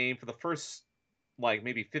played this game for the first like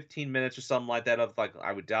maybe 15 minutes or something like that of like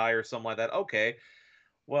I would die or something like that. Okay,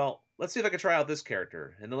 well, let's see if I can try out this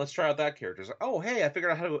character, and then let's try out that character. It's like, oh, hey, I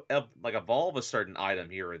figured out how to like evolve a certain item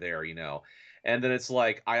here or there, you know. And then it's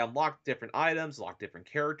like I unlocked different items, unlocked different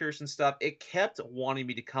characters and stuff. It kept wanting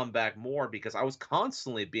me to come back more because I was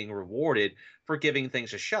constantly being rewarded for giving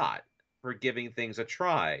things a shot, for giving things a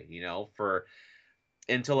try, you know, for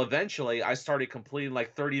until eventually I started completing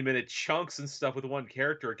like 30-minute chunks and stuff with one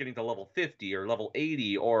character, getting to level 50 or level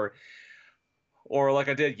 80 or like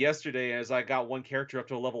I did yesterday, as I got one character up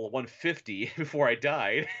to a level of 150 before I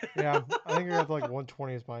died. Yeah. I think you're at like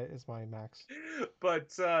 120 is my max.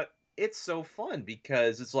 But it's so fun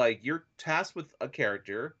because it's like you're tasked with a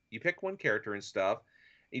character, you pick one character and stuff,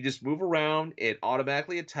 you just move around, it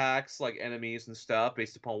automatically attacks like enemies and stuff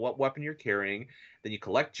based upon what weapon you're carrying. Then you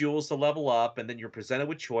collect jewels to level up, and then you're presented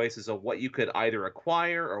with choices of what you could either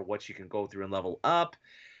acquire or what you can go through and level up.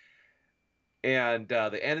 And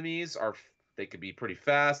the enemies are they could be pretty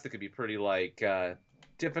fast, they could be pretty like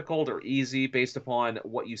difficult or easy based upon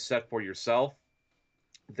what you set for yourself.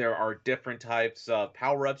 There are different types of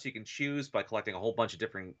power-ups you can choose by collecting a whole bunch of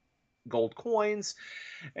different gold coins.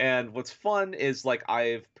 And what's fun is like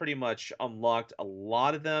I've pretty much unlocked a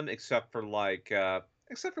lot of them except for like a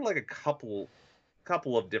couple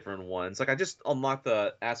of different ones. Like I just unlocked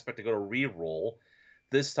the aspect to go to reroll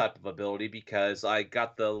this type of ability because I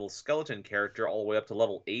got the little skeleton character all the way up to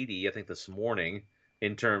level 80, I think this morning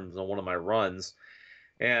in terms of one of my runs.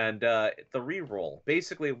 And the reroll,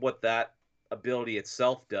 basically what that ability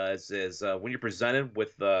itself does is when you're presented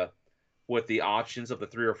with the options of the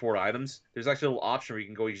three or four items, there's actually a little option where you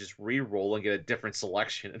can go, you just re-roll and get a different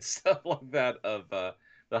selection and stuff like that of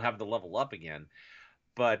they'll have to level up again.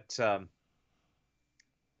 But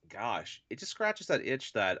gosh, it just scratches that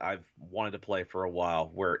itch that I've wanted to play for a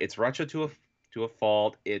while, where it's retro to a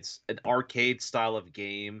fault. It's an arcade style of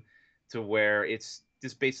game to where it's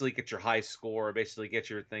just basically get your high score, basically get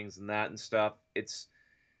your things and that and stuff. It's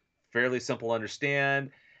fairly simple to understand.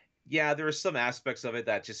 Yeah, there are some aspects of it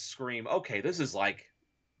that just scream, okay, this is like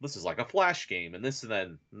a flash game and this and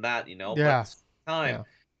then that, you know, but at the Yeah. same time, Yeah.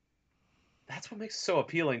 that's what makes it so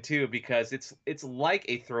appealing too, because it's like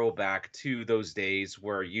a throwback to those days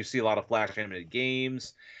where you see a lot of flash animated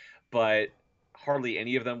games, but hardly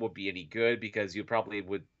any of them would be any good because you probably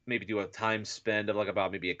would maybe do a time spend of like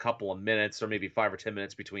about maybe a couple of minutes or maybe 5 or 10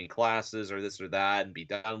 minutes between classes or this or that and be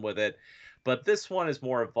done with it. But this one is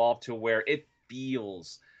more evolved to where it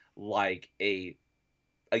feels like a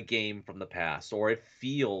game from the past, or it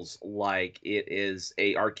feels like it is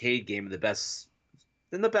a arcade game in the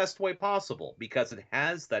best way possible because it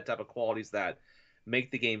has that type of qualities that make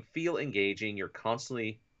the game feel engaging. You're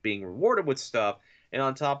constantly being rewarded with stuff, and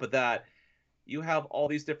on top of that, you have all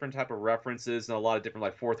these different type of references and a lot of different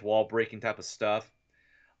like fourth wall breaking type of stuff.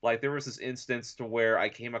 Like there was this instance to where I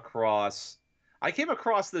came across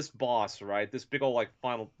this boss, right? This big old like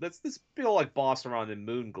final that's this big old like boss around in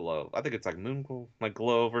Moon Glove. I think it's like like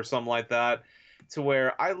Glove or something like that. To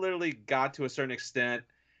where I literally got to a certain extent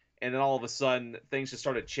and then all of a sudden things just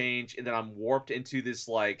started to change and then I'm warped into this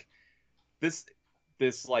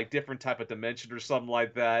this like different type of dimension or something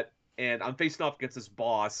like that. and I'm facing off against this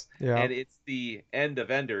boss, Yeah. and it's the end of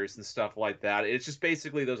Enders and stuff like that. It's just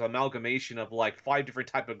basically those amalgamation of like 5 different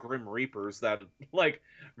type of Grim Reapers that like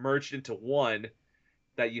merged into one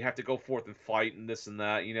that you have to go forth and fight and this and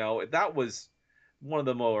that. That was one of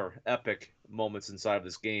the more epic moments inside of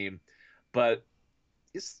this game. But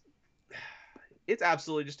it's it's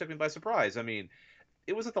absolutely just took me by surprise. I mean,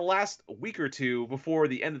 it was at the last week or two before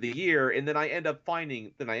the end of the year, and then I end up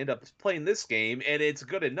playing this game, and it's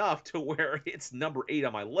good enough to where it's number 8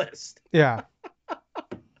 on my list. Yeah.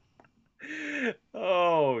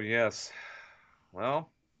 Oh yes. Well,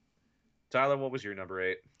 Tyler, what was your number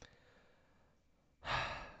 8?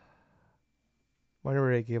 My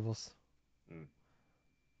number 8, Gables. Hmm.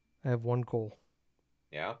 I have one goal: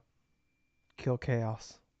 Yeah. kill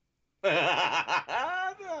chaos.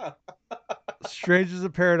 oh, Strangers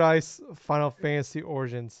of Paradise, Final Fantasy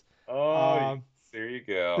Origins. Um, there you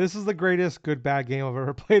go. this is the greatest good bad game I've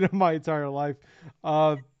ever played in my entire life.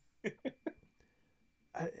 Uh,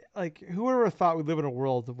 like, who ever thought we'd live in a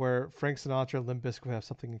world where Frank Sinatra and Limp Bizkit have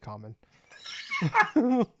something in common?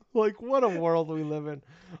 Like, what a world we live in.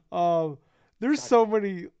 Um, there's so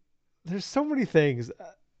many, there's so many things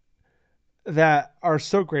that are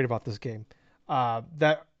so great about this game,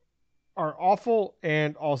 that are awful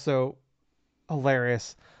and also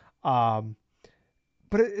hilarious. Um,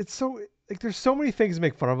 but it's so like there's so many things to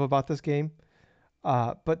make fun of about this game.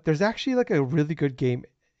 But there's actually like a really good game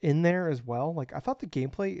in there as well. Like I thought the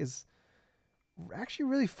gameplay is actually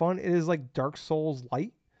really fun. It is like Dark Souls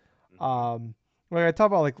light. Hmm. Um, like I talked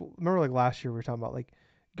about like remember like last year we were talking about like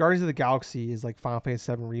Guardians of the Galaxy is like Final Fantasy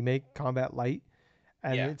 7 remake combat light,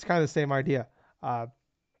 and Yeah. it's kind of the same idea. Uh,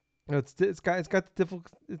 it's got the difficult.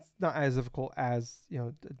 It's not as difficult as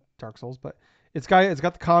Dark Souls, but it's got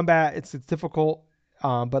the combat. It's difficult,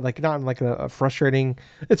 but like not in like a frustrating.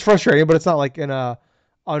 It's frustrating, but it's not like in a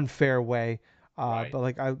unfair way. Right. But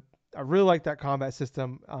like I really like that combat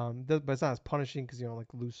system. But it's not as punishing because like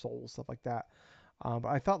lose souls stuff like that. But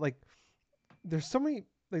I thought like there's so many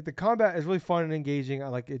like the combat is really fun and engaging. I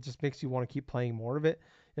like it just makes you want to keep playing more of it.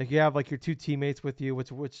 Like you have like your two teammates with you, which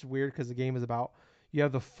is weird because the game is about you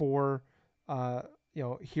have the four uh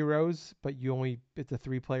heroes, but it's a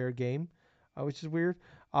 3-player game, which is weird.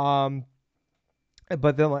 Um,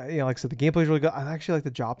 but then like I said, the gameplay is really good. I actually like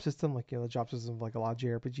the job system, like the job system of like a lot of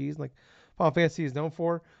JRPGs, like Final Fantasy is known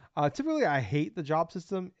for. Typically I hate the job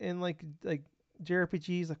system in like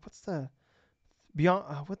JRPGs. Like what's the beyond?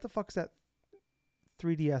 What the fuck's that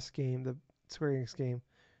 3DS game, the Square Enix game,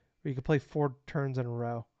 where you could play 4 turns in a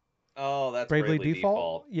row. Oh, that's Bravely Bravely Default?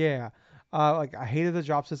 Default. Yeah. Like I hated the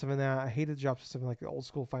job system in that. I hated the job system in like the old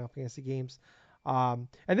school Final Fantasy games. And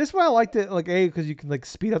this one I liked it like because you can like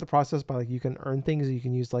speed up the process by like you can earn things you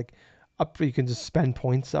can use like you can just spend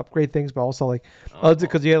points to upgrade things, but also like Oh.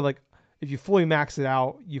 because you have like if you fully max it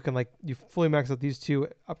out, you fully max out these two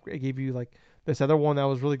upgrade. It gave you like this other one that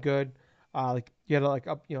was really good. Like you had to like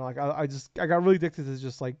up like I got really addicted to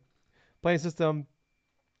just like playing system.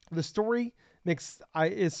 The story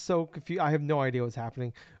is so confused. I have no idea what's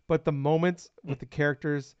happening, but the moments with the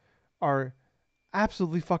characters are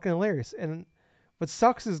absolutely fucking hilarious. And what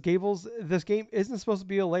sucks is Gables. This game isn't supposed to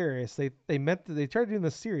be hilarious. They tried doing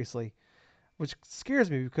this seriously, which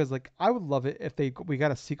scares me because like I would love it if we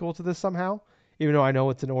got a sequel to this somehow. Even though I know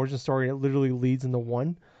it's an origin story and it literally leads into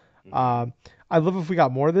one. Hmm. Um, I'd love if we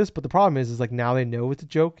got more of this, but the problem is like now they know it's a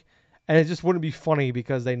joke, and it just wouldn't be funny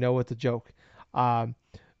because they know it's a joke. Um,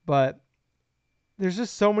 but there's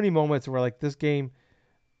just so many moments where like this game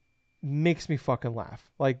makes me fucking laugh.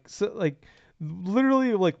 Like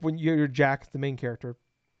literally like when you're Jack, the main character,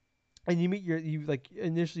 and you like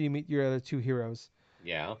initially you meet your other two heroes,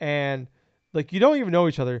 Yeah. and like you don't even know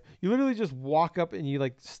each other. You literally just walk up and you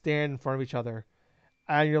like stand in front of each other,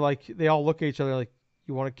 and you're like they all look at each other like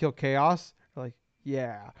you want to kill chaos. They're like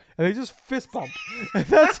yeah, and they just fist bump, and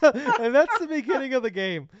that's the beginning of the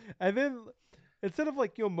game. And then instead of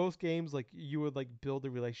like most games like you would like build the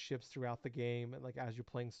relationships throughout the game and like as you're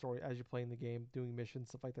playing the game doing missions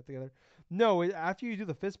stuff like that together. No, after you do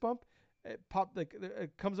the fist bump, it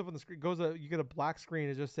comes up on the screen you get a black screen.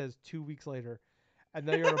 It just says 2 weeks later, and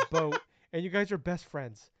now you're on a boat and you guys are best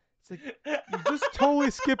friends. It's like you're just totally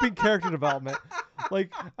skipping character development.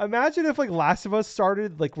 Like imagine if like Last of Us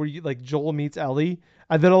started like where you like Joel meets Ellie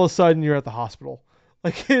and then all of a sudden you're at the hospital.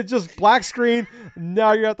 Like it just black screen.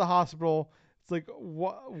 Now you're at the hospital. It's like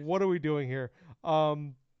what are we doing here?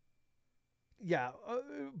 Um, yeah,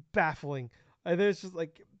 baffling. And then it's just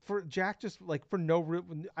like for Jack, just like for no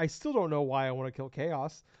reason. I still don't know why I want to kill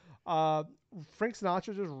Chaos. Uh, Frank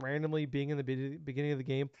Sinatra just randomly being in the beginning of the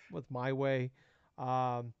game with My Way.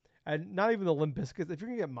 Um, and not even the Limp Bizkit. If you're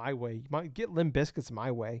gonna get My Way, you might get Limp Bizkit's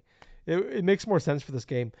My Way. It makes more sense for this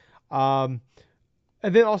game. Um,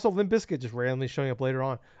 and then also Limp Bizkit just randomly showing up later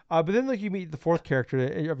on. But then like you meet the fourth character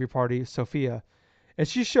of your party, Sophia, and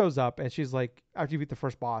she shows up and she's like after you beat the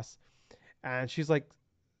first boss, and she's like,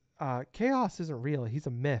 Chaos isn't real. He's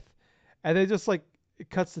a myth. And then just like it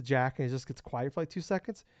cuts to Jack and it just gets quiet for like 2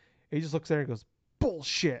 seconds. And he just looks at her and goes,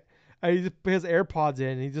 bullshit. And he just has AirPods in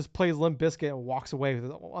and he just plays Limp Bizkit and walks away with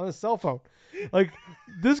it on his cell phone. Like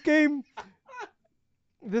this game,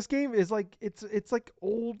 this game is like it's like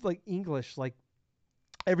old like English. Like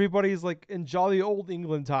everybody's like in jolly old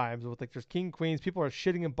England times with like there's king queens. People are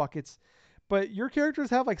shitting in buckets, but your characters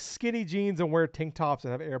have like skinny jeans and wear tank tops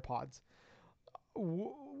and have AirPods.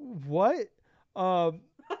 What? Um,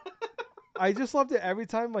 I just loved it every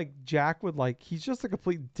time like Jack would like he's just a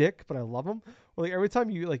complete dick, but I love him. Or, like every time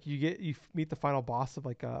you meet the final boss of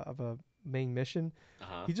a main mission,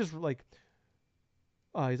 Uh-huh. he just like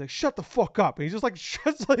he's like shut the fuck up, and he's just like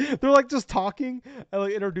shuts like they're like just talking and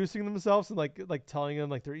like introducing themselves and like telling them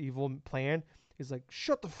like their evil plan. He's like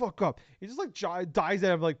shut the fuck up. He just like dies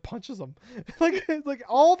at him like punches him like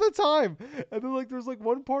all the time. And then like there's like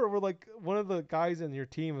one part where like one of the guys in your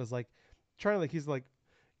team is like trying to like he's like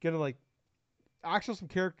gonna like actual some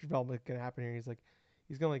character development gonna happen here.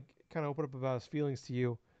 He's gonna like kind of open up about his feelings to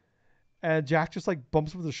you, and Jack just like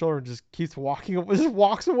bumps him with the shoulder and just keeps walking, just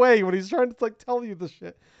walks away when he's trying to like tell you this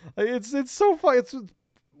shit. Like, it's so funny. It's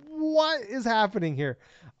what is happening here,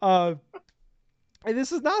 uh, and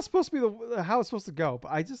this is not supposed to be the how it's supposed to go.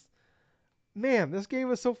 But I just man, this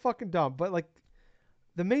game is so fucking dumb. But like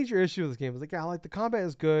the major issue of this game is like yeah, like the combat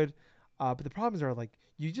is good, but the problems are like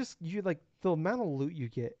you like the amount of loot you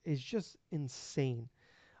get is just insane.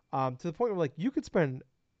 To the point where like you could spend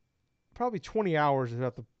probably 20 hours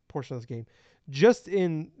throughout the portion of this game just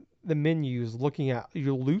in the menus looking at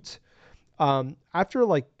your loot. After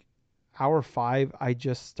like hour 5, I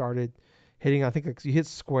just started hitting. I think like you hit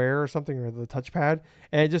square or something or the touchpad,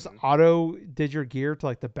 and it just Mm-hmm. auto did your gear to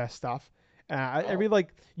like the best stuff. Every Oh.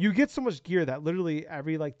 like you get so much gear that literally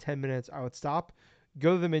every like 10 minutes I would stop,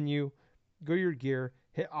 go to the menu, go to your gear,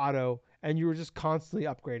 hit auto, and you were just constantly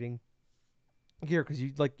upgrading gear because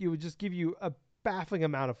you like it would just give you a baffling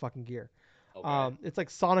amount of fucking gear. Okay. It's like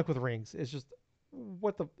Sonic with rings. It's just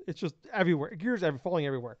it's just everywhere. Gears falling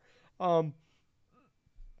everywhere. Um,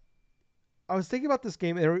 I was thinking about this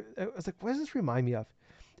game and I was like, what does this remind me of?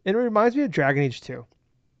 And it reminds me of Dragon Age 2,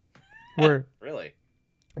 where Really?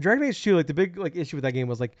 Dragon Age 2, like the big like issue with that game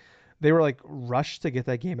was like they were like rushed to get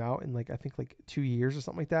that game out in like I think like 2 years or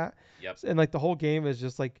something like that. Yep. And like the whole game is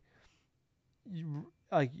just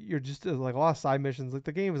you're just like a lot of side missions. Like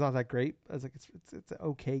the game is not that great. It's like it's an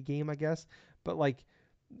okay game, I guess. But like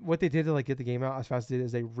what they did to like get the game out as fast as they did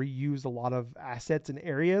is they reused a lot of assets and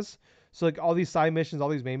areas. So like all these side missions, all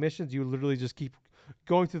these main missions, you literally just keep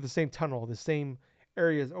going through the same tunnel, the same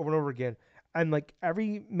areas over and over again. And like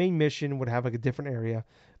every main mission would have like a different area.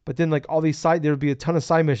 But then like all these side there would be a ton of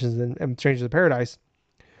side missions and Strangers of Paradise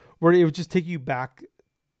where it would just take you back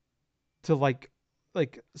to like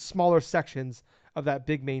smaller sections of that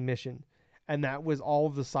big main mission, and that was all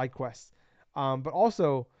of the side quests. But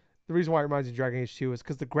also the reason why it reminds me of Dragon Age 2 is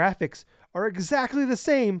because the graphics are exactly the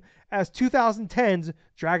same as 2010's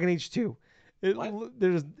Dragon Age 2. What?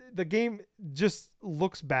 There's the game just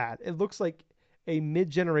looks bad. It looks like a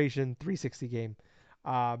mid-generation 360 game.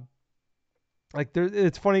 Um, like there,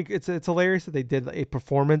 it's funny. It's hilarious that they did a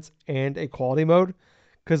performance and a quality mode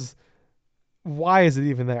because why is it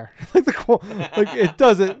even there? Like it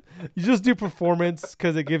doesn't. You just do performance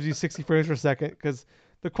because it gives you 60 frames per second. Because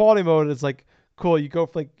the quality mode is like cool. You go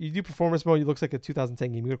for like you do performance mode. It looks like a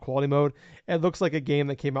 2010 game. You go quality mode. It looks like a game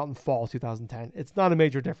that came out in fall 2010. It's not a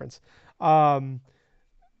major difference. Um,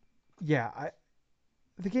 yeah,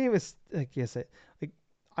 the game is like I said, like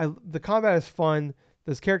the combat is fun.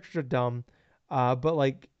 Those characters are dumb, but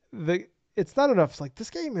like it's not enough. It's like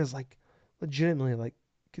this game is like legitimately like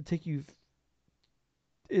could take you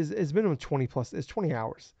is minimum 20 plus is 20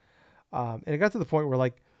 hours. And it got to the point where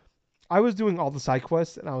like I was doing all the side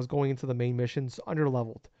quests and I was going into the main missions under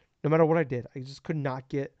leveled. No matter what I did, I just could not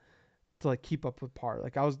get to like keep up with par.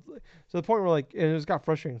 Like I was to the point where like and it just got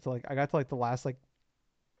frustrating. So like I got to like the last like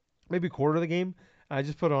maybe quarter of the game and I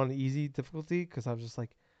just put it on easy difficulty because I was just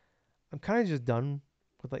like I'm kind of just done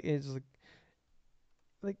with like it's just like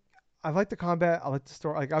I like the combat. I like the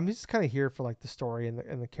story. Like I'm just kind of here for like the story and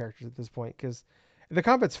the characters at this point because the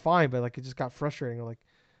combat's fine, but like it just got frustrating. Like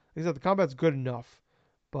I said, the combat's good enough,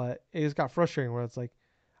 but it just got frustrating where it's like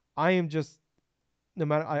I am just no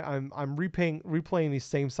matter I'm replaying these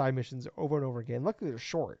same side missions over and over again. Luckily they're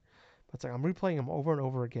short, But it's like I'm replaying them over and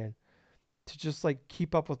over again to just like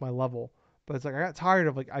keep up with my level. But it's like I got tired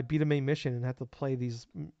of like I beat a main mission and had to play these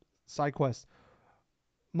side quests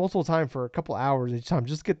multiple times for a couple hours each time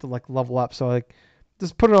just to get to like level up. So like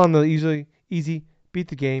just put it on the easy, beat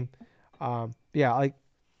the game. Yeah, like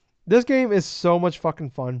this game is so much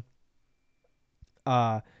fucking fun.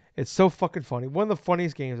 Uh, it's so fucking funny. One of the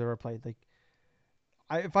funniest games I've ever played. Like,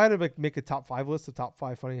 if I had to like make a top five list of top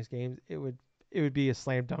five funniest games, it would be a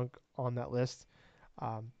slam dunk on that list.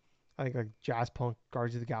 Um, I think like Jazz Punk,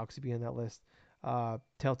 Guardians of the Galaxy be in that list.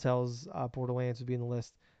 Telltale's Borderlands would be in the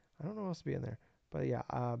list. I don't know what else to be in there, but yeah.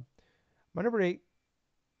 My number 8,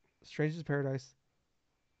 Strangers Paradise,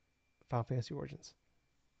 Final Fantasy Origins.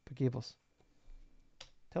 But Gables,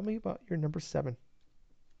 tell me about your number 7.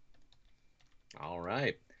 All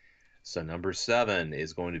right. So number 7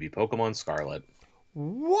 is going to be Pokemon Scarlet.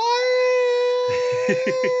 What?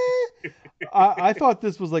 I thought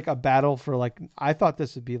this was like a battle for like. I thought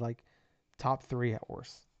this would be like top 3 at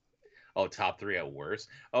worst. Oh, top 3 at worst?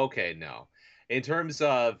 Okay, no. In terms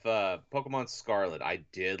of Pokemon Scarlet, I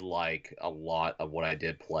did like a lot of what I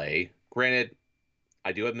did play. Granted,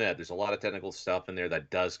 I do admit there's a lot of technical stuff in there that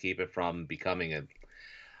does keep it from becoming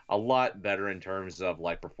a lot better in terms of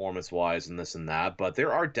like performance wise and this and that. But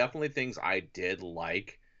there are definitely things I did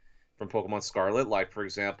like from Pokemon Scarlet, like for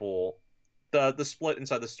example, the split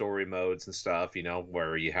inside the story modes and stuff. You know,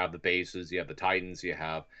 where you have the bases, you have the Titans, you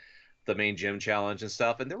have the main gym challenge and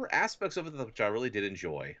stuff. And there were aspects of it which I really did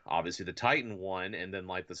enjoy. Obviously, the Titan one, and then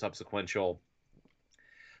like the subsequential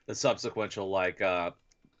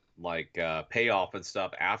payoff and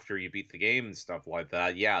stuff after you beat the game and stuff like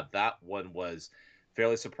that. Yeah, that one was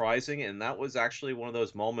fairly surprising, and that was actually one of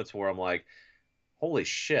those moments where I'm like, holy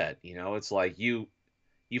shit, it's like you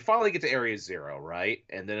finally get to area 0, right?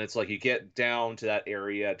 And then it's like you get down to that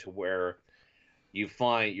area to where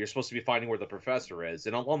you're supposed to be finding where the professor is,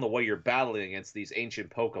 and along the way you're battling against these ancient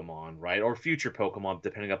Pokemon, right? Or future Pokemon,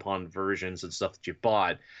 depending upon versions and stuff that you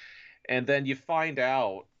bought. And then you find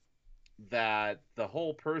out that the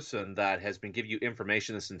whole person that has been giving you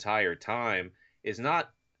information this entire time is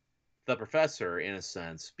not the professor in a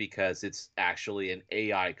sense, because it's actually an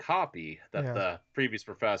AI copy that Yeah, the previous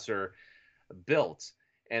professor built.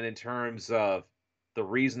 And in terms of the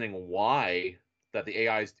reasoning why that the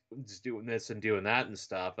AI is doing this and doing that and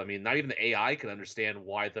stuff, I mean, not even the AI can understand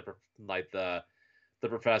why the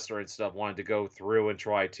professor and stuff wanted to go through and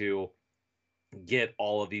try to get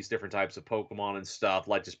all of these different types of Pokemon and stuff,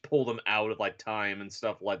 like just pull them out of like time and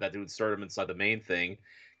stuff like that to insert them inside the main thing.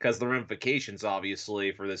 Because the ramifications,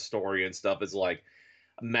 obviously, for this story and stuff is like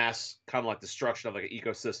mass kind of like destruction of like an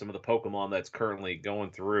ecosystem of the Pokemon that's currently going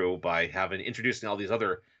through by having introducing all these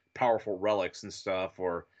other powerful relics and stuff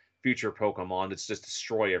or future Pokemon that's just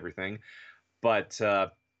destroy everything. But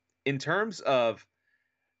in terms of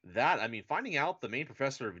that, I mean, finding out the main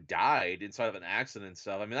professor died inside of an accident and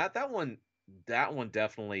stuff. I mean, that one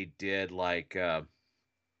definitely did like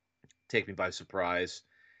take me by surprise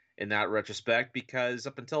in that retrospect, because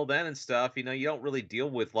up until then and stuff, you don't really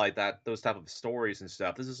deal with like those type of stories and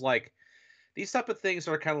stuff. This is like these type of things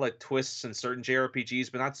are kind of like twists in certain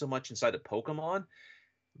JRPGs, but not so much inside of Pokemon.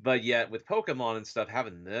 But yet with Pokemon and stuff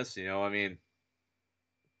having this, I mean,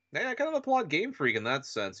 yeah, I kind of applaud Game Freak in that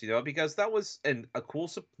sense, because that was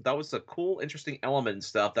a cool, interesting element and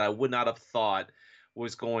stuff that I would not have thought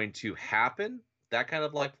was going to happen. That kind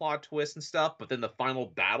of like plot twist and stuff. But then the final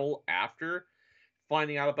battle after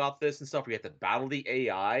finding out about this and stuff, we have to battle the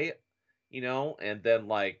AI, and then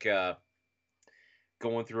like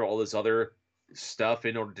going through all this other stuff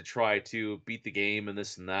in order to try to beat the game and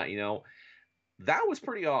this and that, that was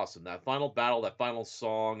pretty awesome. That final battle, that final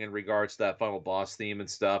song in regards to that final boss theme and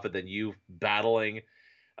stuff, and then you battling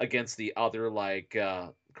against the other like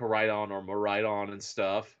Koraidon or Miraidon and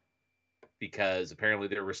stuff, because apparently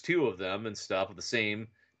there was two of them and stuff of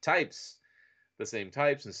types, the same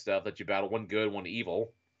types and stuff that you battle, one good, one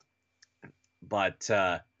evil. But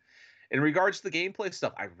in regards to the gameplay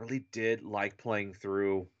stuff, I really did like playing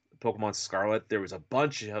through Pokemon Scarlet. There was a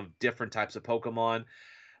bunch of different types of Pokemon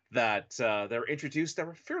that were introduced that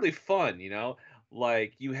were fairly fun,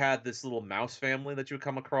 like you had this little mouse family that you would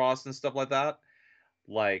come across and stuff like that.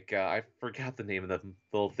 Like I forgot the name of the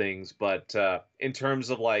little things, but in terms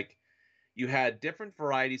of like you had different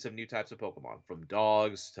varieties of new types of Pokemon, from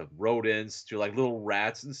dogs to rodents to like little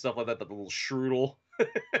rats and stuff like that. The little Strudel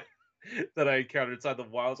that I encountered inside the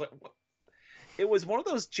wild. I was like, what? It was one of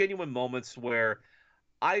those genuine moments where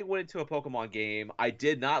I went into a Pokemon game. I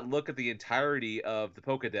did not look at the entirety of the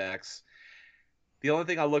Pokedex. The only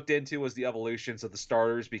thing I looked into was the evolutions of the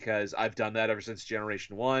starters, because I've done that ever since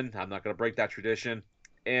Generation 1. I'm not going to break that tradition.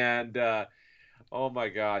 And oh my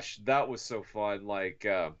gosh, that was so fun. Like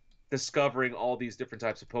discovering all these different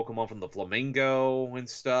types of Pokemon from the Flamingo and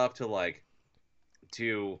stuff to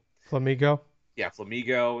Flamigo, yeah,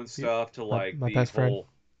 Flamigo and stuff to my like my best friend.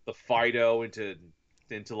 the Fido into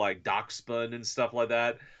like Doxpun and stuff like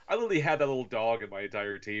that. I literally had that little dog in my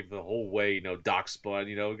entire team the whole way,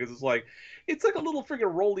 Doxpun, because it's like a little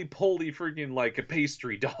freaking roly poly freaking like a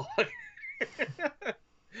pastry dog.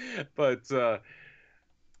 But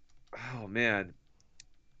oh man,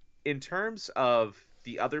 in terms of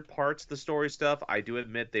the other parts of the story stuff, I do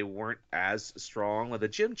admit they weren't as strong. Like the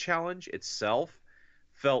gym challenge itself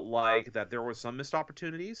felt like that there were some missed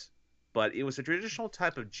opportunities, but it was a traditional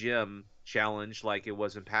type of gym challenge like it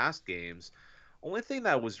was in past games. Only thing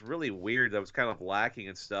that was really weird that was kind of lacking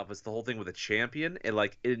and stuff is the whole thing with the champion.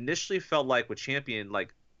 It initially felt like with champion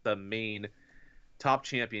like the main top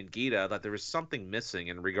champion Gita that there was something missing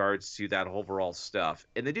in regards to that overall stuff.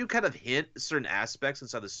 And they do kind of hint certain aspects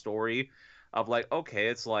inside the story of like, okay,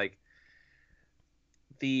 it's like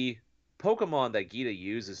the Pokemon that Gita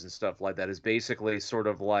uses and stuff like that is basically sort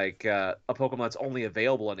of like a Pokemon that's only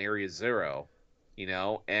available in Area Zero,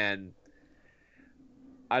 And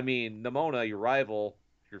I mean, Nemona, your rival,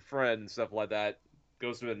 your friend, and stuff like that,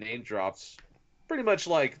 goes through the name drops, pretty much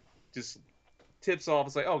like just tips off.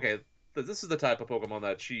 It's like, okay, this is the type of Pokemon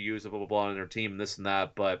that she used, blah blah blah, on her team, and this and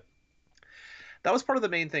that. But that was part of the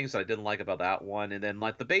main things that I didn't like about that one. And then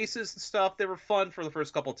like the bases and stuff, they were fun for the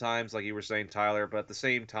first couple times, like you were saying, Tyler. But at the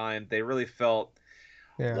same time, they really felt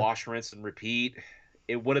Yeah. wash, rinse, and repeat.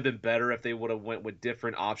 It would have been better if they would have went with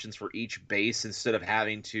different options for each base instead of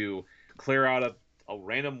having to clear out a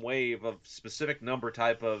random wave of specific number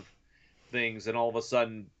type of things and all of a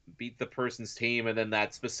sudden beat the person's team and then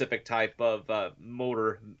that specific type of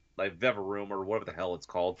motor like Vevaroom or whatever the hell it's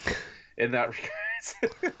called in that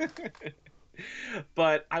regards.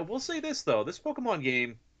 But I will say this though, this Pokemon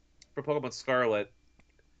game for Pokemon Scarlet,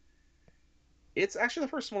 it's actually the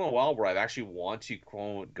first one in a while where I've actually want to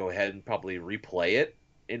go ahead and probably replay it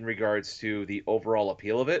in regards to the overall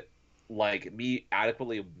appeal of it. Like me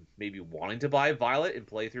adequately maybe wanting to buy Violet and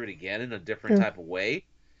play through it again in a different Yeah. type of way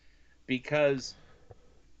because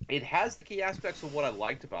it has the key aspects of what I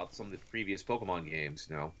liked about some of the previous Pokemon games.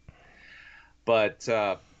 But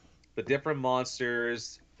the different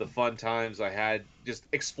monsters, the fun times I had just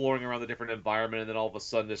exploring around the different environment, and then all of a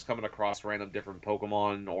sudden just coming across random different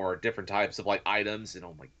Pokemon or different types of like items, and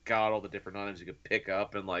oh my god, all the different items you could pick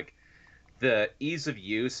up, and like the ease of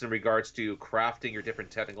use in regards to crafting your different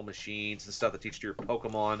technical machines and stuff that teach your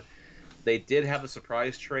Pokemon. They did have a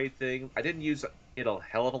surprise trade thing. I didn't use it a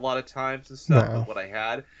hell of a lot of times and stuff with No. what I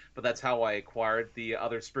had, but that's how I acquired the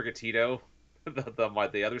other Sprigatito,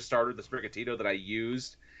 the other starter, the Sprigatito that I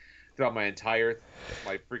used throughout my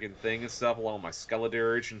freaking thing and stuff, along with my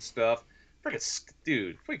Skeledirge and stuff. Freaking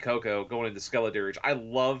dude, freaking Coco going into Skeledirge. I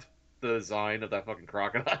love the design of that fucking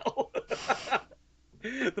crocodile,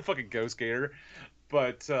 the fucking Ghost Gator.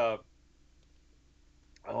 But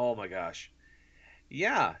oh my gosh,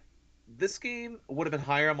 yeah, this game would have been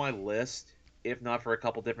higher on my list if not for a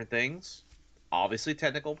couple different things. Obviously,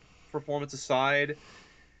 technical performance aside,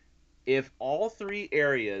 if all three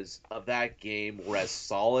areas of that game were as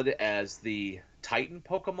solid as the Titan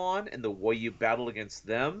Pokemon and the way you battle against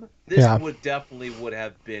them, this Yeah. would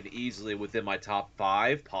have been easily within my top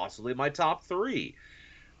five, possibly my top three.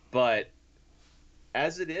 But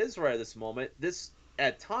as it is right at this moment, this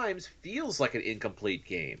at times feels like an incomplete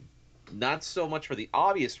game. Not so much for the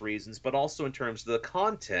obvious reasons, but also in terms of the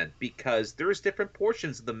content, because there's different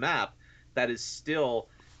portions of the map that is still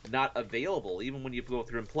not available, even when you go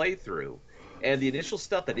through and play through. And the initial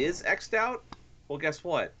stuff that is X'd out, well, guess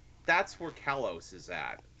what? That's where Kalos is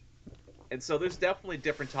at. And so there's definitely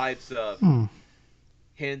different types of Hmm.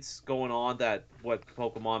 hints going on that what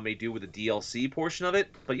Pokemon may do with the DLC portion of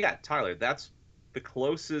it. But yeah, Tyler, that's the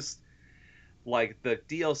closest like the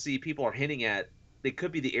DLC people are hinting at. They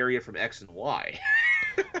could be the area from X and Y.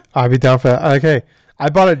 I'd be down for that. Okay. I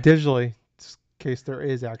bought it digitally just in case there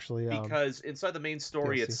is actually Because inside the main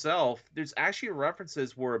story DLC. itself, there's actually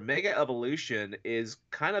references where Mega Evolution is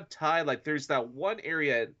kind of tied. Like there's that one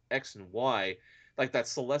area at X and Y, like that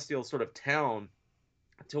celestial sort of town,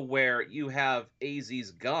 to where you have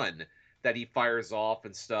AZ's gun that he fires off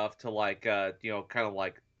and stuff to like kind of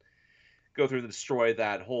like go through and destroy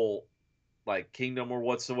that whole like kingdom or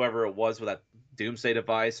whatsoever it was with that doomsday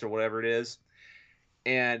device or whatever it is.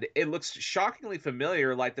 And it looks shockingly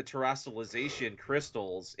familiar, like the terrestrialization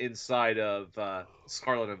crystals inside of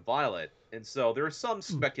Scarlet and Violet. And so there is some Hmm.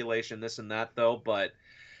 speculation, this and that, though. But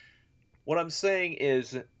what I'm saying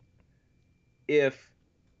is, if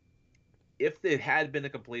if it had been a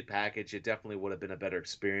complete package, it definitely would have been a better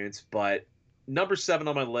experience. But number 7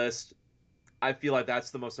 on my list, I feel like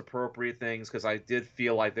that's the most appropriate things because I did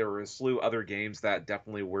feel like there were a slew of other games that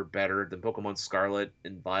definitely were better than Pokemon Scarlet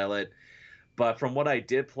and Violet. But from what I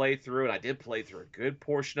did play through, and I did play through a good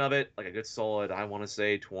portion of it, like a good solid, I want to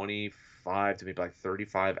say 25 to maybe like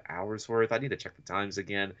 35 hours worth. I need to check the times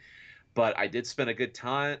again. But I did spend a good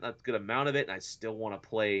amount of it, and I still want to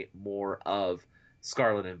play more of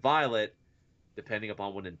Scarlet and Violet, depending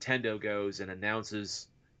upon when Nintendo goes and announces,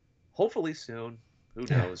 hopefully soon. Who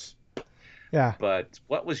Yeah. knows? Yeah. But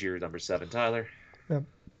what was your number 7, Tyler? Yeah.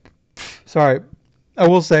 Sorry. I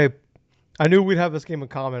will say, I knew we'd have this game in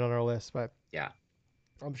common on our list, but Yeah.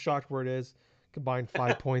 I'm shocked where it is. Combined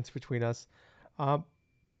 5 points between us. Um,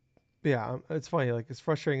 yeah, it's funny. Like, as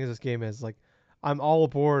frustrating as this game is, like, I'm all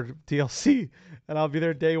aboard DLC, and I'll be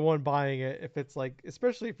there day one buying it if it's like,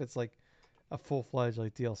 especially if it's like a full fledged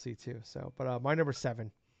like DLC too. So, but my number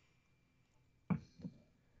 7.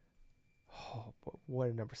 Oh, what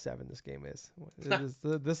a number 7 this game is.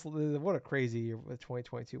 What a crazy year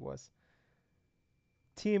 2022 was.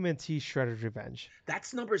 TMNT Shredder's Revenge.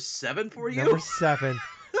 That's number 7 for Number you? 7.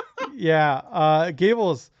 Yeah,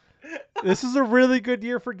 Gables. This is a really good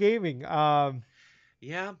year for gaming.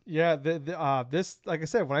 Yeah. Yeah, this, like I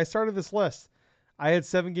said, when I started this list, I had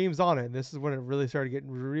 7 games on it, and this is when it really started getting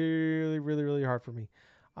really, really, really hard for me.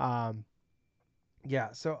 Um,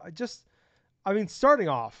 yeah, so I mean, starting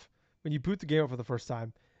off when you boot the game up for the first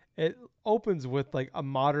time, it opens with like a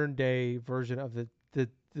modern day version of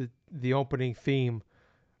the opening theme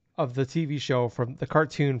of the TV show from the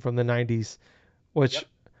cartoon from the 90s, which Yep.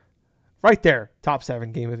 right there, top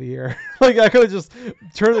 7 game of the year. Like I could have just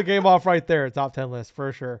turned the game off right there, top 10 list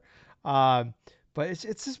for sure. Um, but it's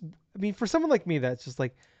just, I mean, for someone like me, that's just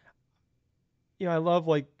like, I love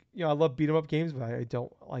like, I love beat 'em up games, but I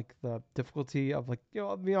don't like the difficulty of like,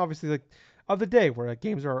 I mean, obviously like of the day where like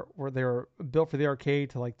games are where they're built for the arcade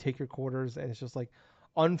to like take your quarters, and it's just like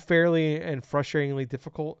unfairly and frustratingly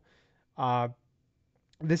difficult. Uh,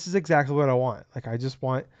 this is exactly what I want. Like I just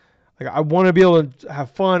want, like I want to be able to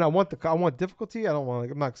have fun. I want difficulty. I don't want,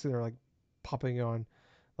 like, I'm not sitting there like popping on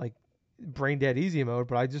like brain dead easy mode,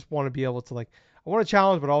 but I just want to be able to like, I want to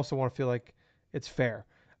challenge, but I also want to feel like it's fair.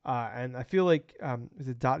 And I feel like is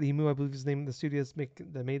it Dot Emu, I believe is the name of the studios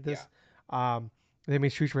that made Yeah. this. Um, they made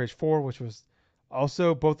Street Rage 4, which was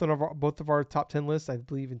also both of our top 10 lists, I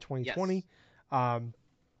believe, in 2020. Yes. Um,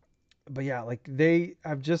 but yeah, like they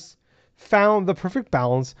have just found the perfect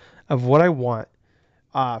balance of what I want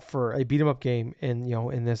for a beat 'em up game in,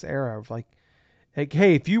 in this era of like,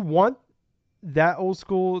 hey, if you want that old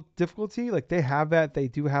school difficulty, like they have that. They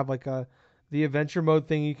do have like the adventure mode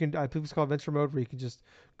thing. You can, I believe it's called adventure mode, where you can just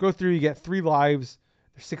go through. You get 3 lives.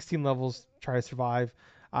 There's 16 levels. Try to survive.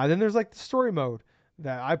 Then there's like the story mode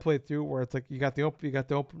that I played through, where it's like you got the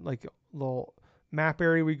open like little map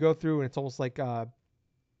area we go through, and it's almost like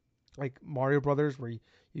Mario Brothers, where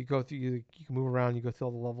you go through, you can move around, you go through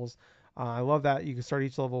all the levels. I love that you can start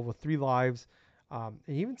each level with 3 lives, and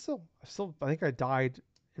even still, I think I died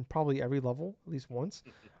in probably every level at least once.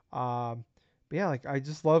 Um, but yeah, like I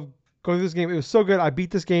just love going through this game. It was so good. I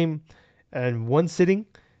beat this game in one sitting,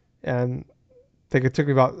 and I think it took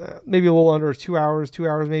me about maybe a little under 2 hours, 2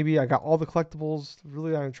 hours maybe. I got all the collectibles.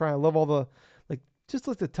 Really, I'm trying. I love all the like just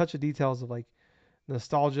like the touch of details of like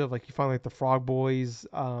nostalgia of like you find like the Frog Boys.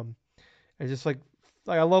 And just like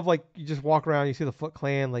I love, like, you just walk around, you see the Foot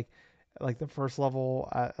Clan, like the first level,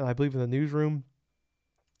 and I believe in the newsroom,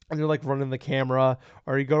 and they're like running the camera,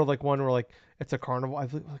 or you go to like one where like it's a carnival, I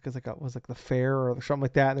believe like it's like was like the fair or something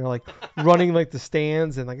like that, and they're like running like the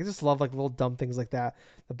stands, and like I just love like little dumb things like that.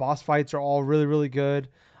 The boss fights are all really really good,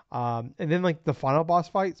 and then like the final boss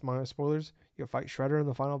fights, minor spoilers, you fight Shredder in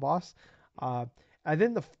the final boss, uh, and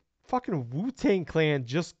then the fucking Wu Tang Clan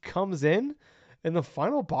just comes in the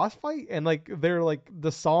final boss fight, and like they're like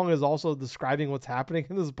the song is also describing what's happening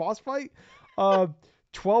in this boss fight. Uh,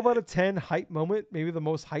 12 out of 10 hype moment, maybe the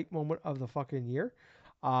most hype moment of the fucking year.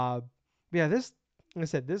 Uh, yeah, this, like I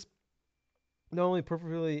said, this not only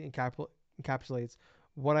perfectly encapsulates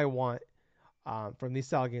what I want from these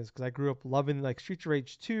style games, because I grew up loving like Streets of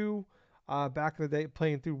Rage 2 back in the day,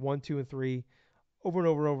 playing through 1, 2, and 3 over and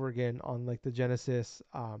over and over again on like the Genesis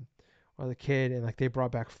or the kid, and like they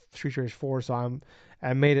brought back Street Rage 4, so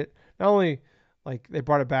I made it, not only like they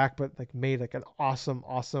brought it back, but like made like an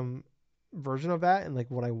awesome version of that, and like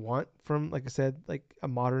what I want from, like I said, like a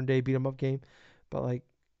modern day beat 'em up game. But like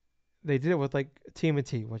they did it with like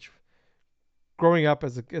TMNT, which growing up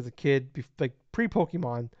as a kid, like pre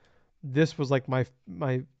Pokemon, this was like my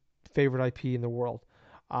favorite IP in the world.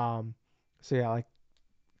 Um, so yeah, like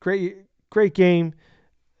great great game.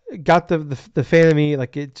 Got the fan of me.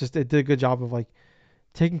 Like it did a good job of like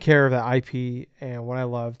taking care of that IP and what I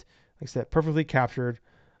loved. Like I said, perfectly captured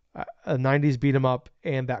a '90s beat 'em up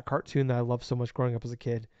and that cartoon that I loved so much growing up as a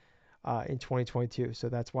kid in 2022. So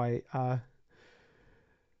that's why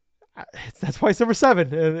it's number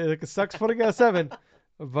seven. It sucks putting it at seven,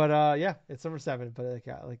 but yeah, it's number seven. But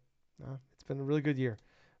it's been a really good year.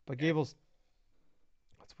 But Okay. Gables,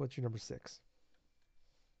 what's your number six?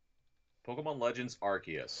 Pokemon Legends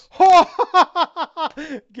Arceus.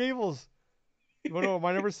 Gables, you want to know what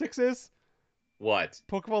my number six is? What?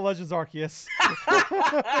 Pokemon Legends Arceus.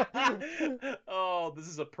 Oh, this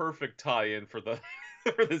is a perfect tie-in for the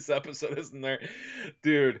for this episode, isn't there?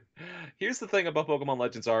 Dude, here's the thing about Pokemon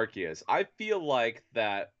Legends Arceus. I feel like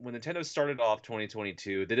that when Nintendo started off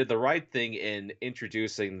 2022, they did the right thing in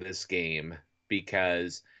introducing this game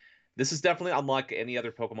because this is definitely unlike any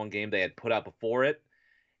other Pokemon game they had put out before it.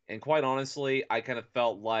 And quite honestly, I kind of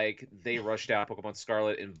felt like they rushed out Pokemon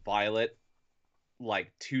Scarlet and Violet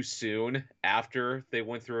like too soon after they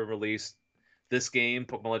went through and released this game,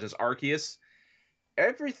 Pokemon Legends Arceus.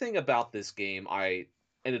 Everything about this game I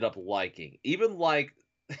ended up liking. Even like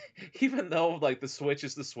even though like the Switch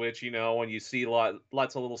is the Switch, and you see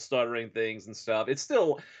lots of little stuttering things and stuff, it's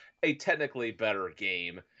still a technically better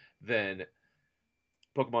game than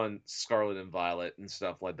Pokemon Scarlet and Violet and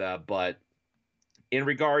stuff like that. But in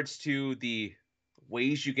regards to the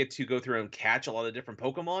ways you get to go through and catch a lot of different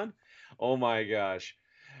Pokemon, oh my gosh.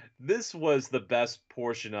 This was the best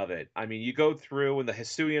portion of it. I mean, you go through in the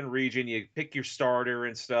Hisuian region, you pick your starter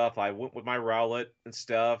and stuff. I went with my Rowlet and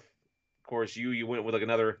stuff. Of course, you went with like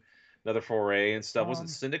another foray and stuff. Was it um,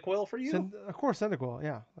 Cyndaquil for you? Of course, Cyndaquil.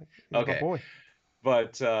 Yeah, like he's my Okay, boy.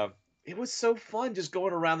 but it was so fun just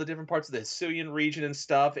going around the different parts of the Hisuian region and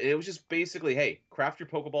stuff. And it was just basically, hey, craft your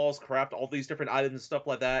Pokeballs, craft all these different items and stuff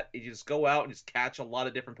like that. And you just go out and just catch a lot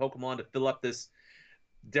of different Pokemon to fill up this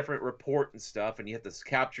different report and stuff, and you have to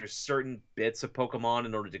capture certain bits of Pokemon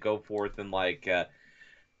in order to go forth and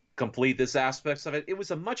complete this aspects of it. It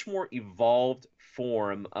was a much more evolved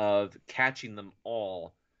form of catching them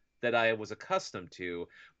all that I was accustomed to,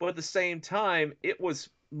 but at the same time, it was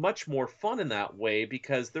much more fun in that way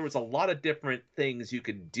because there was a lot of different things you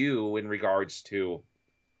could do in regards to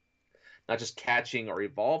not just catching or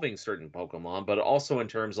evolving certain Pokemon, but also in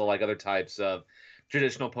terms of like other types of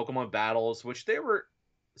traditional Pokemon battles, which there were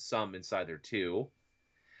some inside there too.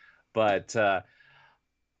 But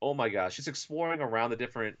oh my gosh, just exploring around the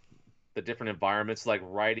different environments, like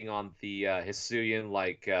riding on the Hisuian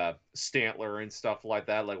like Stantler and stuff like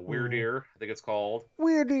that, like Mm. Weirdeer, I think it's called,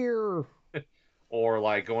 Weird. or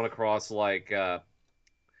like going across like the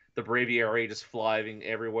Braviary, just flying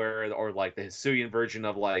everywhere, or like the Hisuian version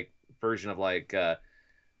of like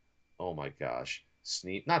oh my gosh,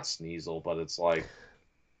 not Sneasel, but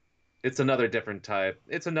it's another different type.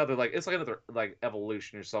 It's like another like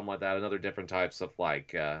evolution or something like that. Another different types of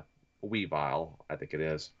like Weavile, I think it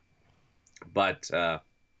is. But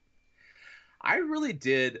I really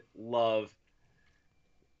did love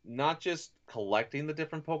not just collecting the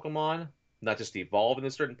different Pokemon, not just evolving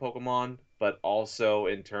a certain Pokemon, but also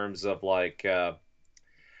in terms of like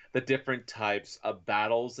the different types of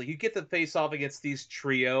battles. Like you get to face off against these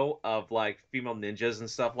trio of like female ninjas and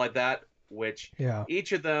stuff like that, which Yeah.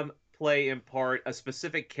 each of them play in part a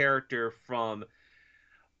specific character from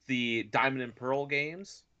the Diamond and Pearl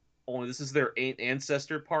games. Only this is their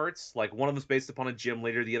ancestor parts. Like one of them is based upon a gym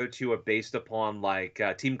leader, the other two are based upon like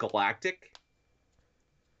Team Galactic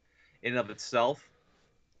in and of itself.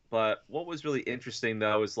 But what was really interesting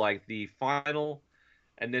though is like the final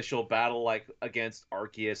initial battle, like against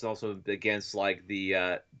Arceus, and also against like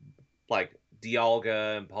the like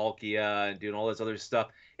Dialga and Palkia and doing all this other stuff.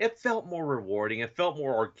 It felt more rewarding. It felt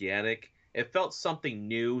more organic. It felt something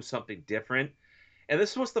new, something different. And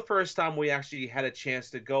this was the first time we actually had a chance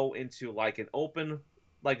to go into like an open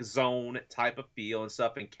like zone type of feel and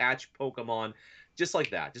stuff and catch Pokemon just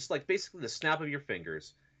like that. Just like basically the snap of your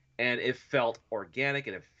fingers. And it felt organic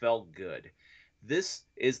and it felt good. This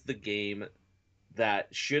is the game that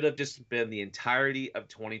should have just been the entirety of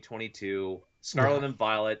 2022. Yeah. Scarlet and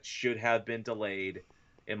Violet should have been delayed,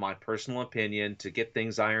 in my personal opinion, to get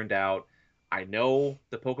things ironed out. I know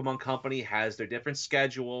the Pokemon Company has their different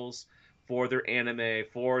schedules for their anime,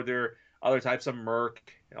 for their other types of Merc,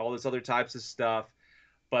 all this other types of stuff.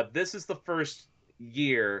 But this is the first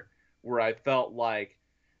year where I felt like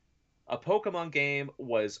a Pokemon game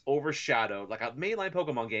was overshadowed, like a mainline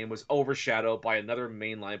Pokemon game was overshadowed by another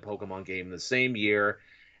mainline Pokemon game in the same year.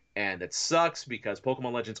 And it sucks because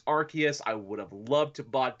Pokemon Legends Arceus, I would have loved to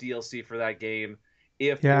bought DLC for that game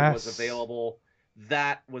if it was Yes. available.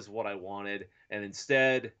 That was what I wanted, and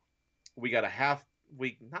instead we got a half.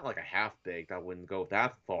 We not like a half baked. I wouldn't go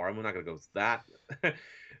that far. I'm not gonna go with that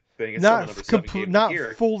thing. It's still my number 7 game of the Not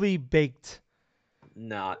year. fully baked.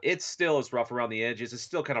 Nah, it still is rough around the edges. It's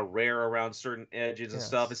still kind of rare around certain edges and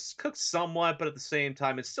stuff. Yes. It's cooked somewhat, but at the same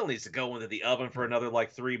time, it still needs to go into the oven for another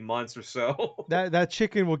like 3 months or so. That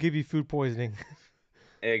chicken will give you food poisoning.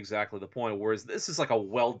 Exactly the point. Whereas this is like a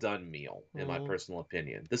well done meal, in my Mhm. personal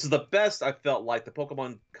opinion. This is the best I felt like the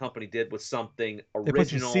Pokemon Company did with something They put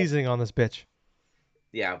some original. seasoning on this bitch.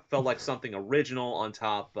 Yeah, felt like something original on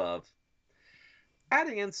top of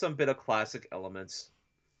adding in some bit of classic elements.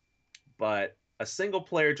 But a single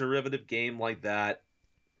player derivative game like that,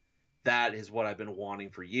 that is what I've been wanting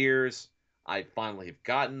for years. I finally have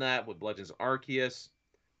gotten that with Legends Arceus.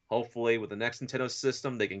 Hopefully, with the next Nintendo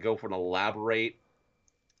system, they can go for an elaborate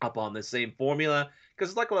up on the same formula.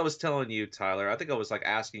 Because like what I was telling you, Tyler, I think I was like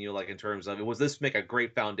asking you like in terms of was this make a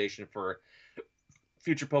great foundation for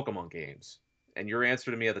future Pokemon games? And your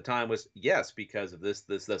answer to me at the time was yes, because of this,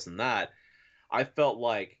 and that. I felt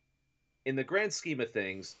like in the grand scheme of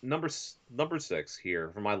things, number 6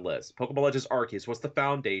 here for my list, Pokemon Legends Arceus was the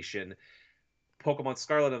foundation. Pokemon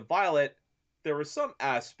Scarlet and Violet, there were some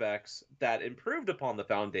aspects that improved upon the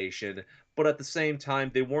foundation, but at the same time,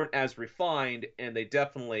 they weren't as refined, and they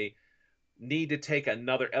definitely need to take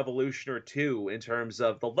another evolution or two in terms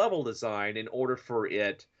of the level design in order for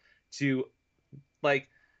it to like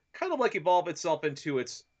kind of like evolve itself into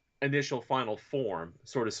its initial final form,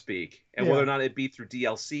 so to speak. And whether Yeah. or not it be through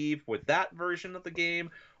DLC with that version of the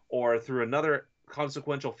game or through another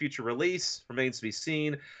consequential future release remains to be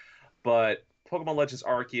seen. But Pokemon Legends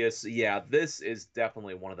Arceus, yeah, this is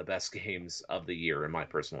definitely one of the best games of the year, in my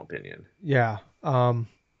personal opinion. Yeah.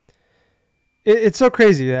 It's so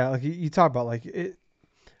crazy that like you talk about like it,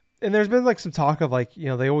 and there's been like some talk of like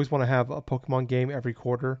they always want to have a Pokemon game every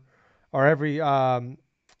quarter or every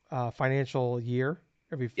financial year,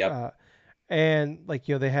 every Yep, and like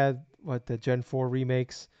they had what the Gen 4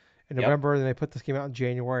 remakes in yep, November, and they put this game out in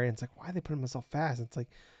January, and it's like why are they putting them so fast? It's like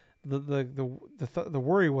the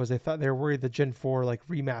worry was they were worried the Gen 4 like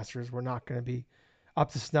remasters were not going to be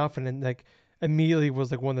up to snuff, and then like immediately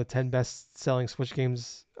was like one of the 10 best selling Switch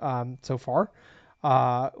games so far,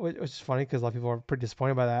 which is funny because a lot of people are pretty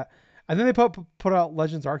disappointed by that. And then they put out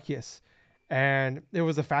Legends Arceus, and it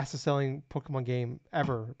was the fastest selling Pokemon game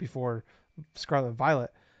ever before Scarlet and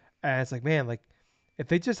Violet. And it's like, man, like if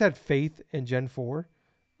they just had faith in Gen 4,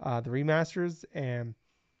 the remasters, and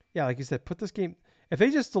yeah, like you said, put this game. If they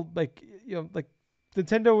just like like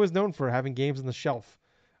Nintendo was known for having games on the shelf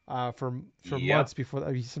for yep. months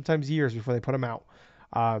before, sometimes years before they put them out.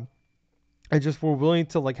 Um, and just were willing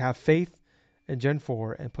to like have faith in Gen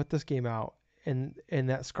 4 and put this game out in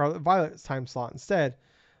that Scarlet Violet time slot instead.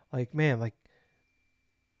 Like man, like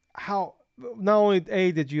how not only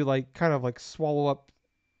did you like kind of like swallow up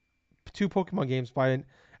two Pokemon games and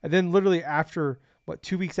then literally after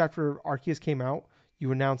 2 weeks after Arceus came out,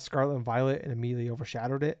 you announced Scarlet and Violet and immediately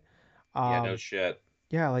overshadowed it. Yeah, no Um, shit.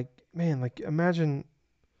 yeah, like man, like imagine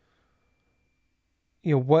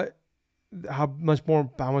what how much more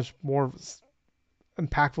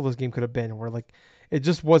impactful this game could have been, where like it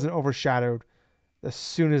just wasn't overshadowed as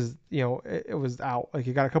soon as it was out. Like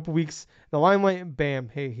you got a couple weeks in the limelight, and bam,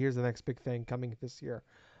 hey, here's the next big thing coming this year.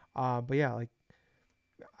 But yeah, like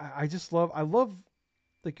I just I love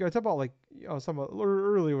like I talk about like I was talking about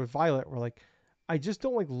earlier with Violet, where like I just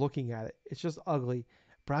don't like looking at it. It's just ugly.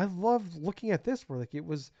 But I love looking at this, where like it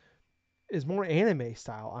was is more anime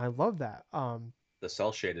style. I love that. The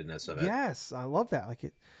cell shadedness of it. Yes, I love that. Like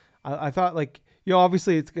it, I thought like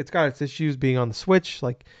obviously it's got its issues being on the Switch.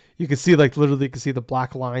 Like you can see like literally you can see the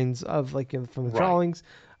black lines of like from the Right. drawings,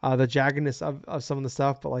 the jaggedness of some of the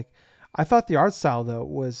stuff. But like I thought the art style though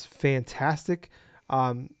was fantastic.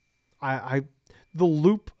 Um, I the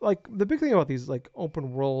loop like the big thing about these like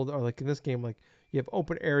open world or like in this game like you have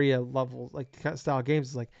open area levels like kind of style games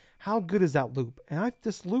is like how good is that loop? And I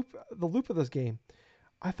this loop the loop of this game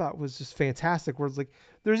I thought was just fantastic. Where it's like,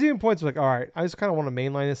 there's even points where like, all right, I just kind of want to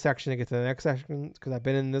mainline this section and get to the next section because I've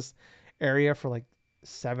been in this area for like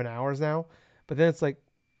 7 hours now. But then it's like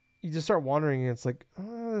you just start wandering and it's like,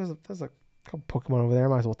 oh, there's a couple Pokemon over there. I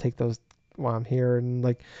might as well take those while I'm here and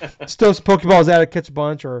like stow some Pokeballs out, catch a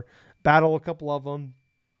bunch or battle a couple of them.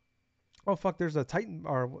 Oh fuck, there's a Titan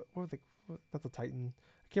or what were they? Not the Titan.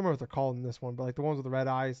 I can't remember what they're called in this one, but like the ones with the red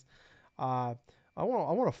eyes. Uh, I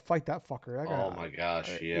want to fight that fucker. That Oh guy. my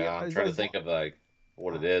gosh, Yeah, yeah. I'm trying to think of like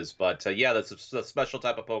what it uh, is, but yeah, that's a special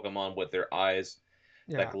type of Pokemon with their eyes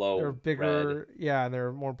that yeah, they're glow red. bigger. Yeah, and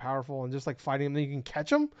they're more powerful, and just like fighting them, you can catch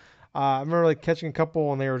them. I remember like catching a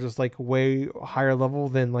couple and they were just like way higher level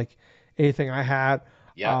than like anything I had.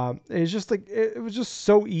 Yep. It's just like it was just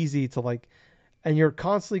so easy to like, and you're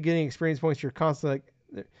constantly getting experience points. You're constantly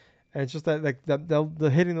like, and it's just that like the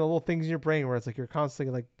hitting the little things in your brain where it's like you're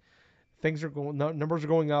constantly like things are going numbers are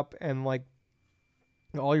going up and like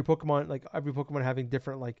all your Pokemon like every Pokemon having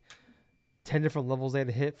different like 10 different levels they had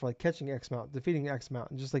to hit for like catching X amount, defeating X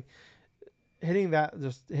amount, and just like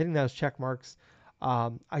just hitting those check marks. I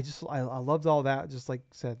loved all that. Just like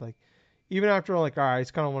said, like even after like all right, I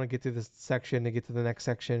just kind of want to get through this section to get to the next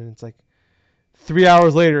section. And it's like 3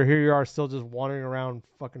 hours later, here you are still just wandering around,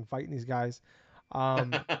 fucking fighting these guys.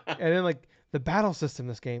 And then like the battle system in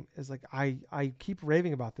this game is like I keep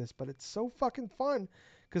raving about this, but it's so fucking fun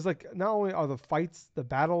because like not only are the fights, the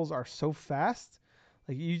battles are so fast.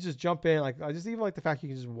 Like you just jump in, like I just even like the fact you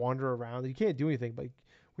can just wander around. You can't do anything, but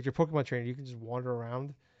with your Pokemon trainer, you can just wander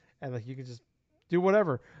around and like you can just do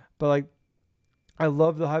whatever. But like I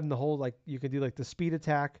love having the whole like you can do like the speed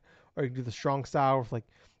attack or you can do the strong style with like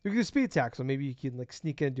you can do speed attack, so maybe you can like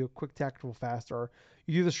sneak in and do a quick attack real fast, or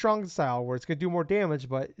you do the strong style where it's gonna do more damage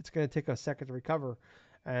but it's gonna take a second to recover,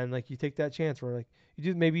 and like you take that chance where like you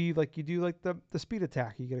do maybe like you do like the speed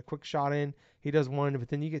attack, you get a quick shot in, he does one, but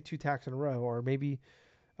then you get two attacks in a row, or maybe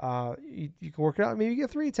you can work it out, maybe you get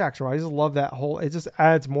three attacks in a row. I just love that whole. It just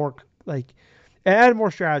adds more like it added more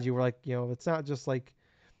strategy where like it's not just like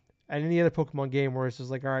and any other Pokemon game where it's just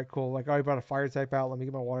like, all right, cool. Like, oh, I brought a fire type out. Let me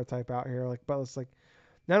get my water type out here. Like, but it's like,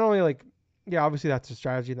 not only like, yeah, obviously that's a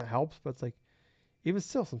strategy and that helps, but it's like, even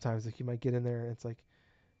still, sometimes like you might get in there and it's like,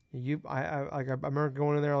 I remember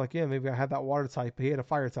going in there like, yeah, maybe I had that water type, but he had a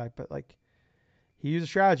fire type, but like, he used a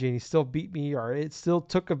strategy and he still beat me, or it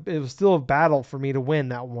was still a battle for me to win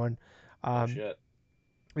that one. Oh Um, shit.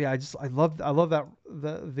 yeah, I love that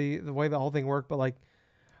the way the whole thing worked, but like,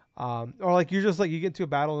 or like you're just like you get into a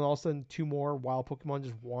battle and all of a sudden two more wild Pokemon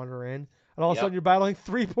just wander in, and all of a sudden Yep. you're battling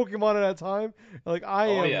three Pokemon at a time. Like I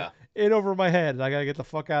Oh am yeah. in over my head. I gotta get the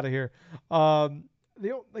fuck out of here. Um,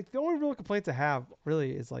 the only real complaints I have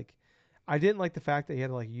really is like I didn't like the fact that you had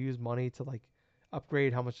to like use money to like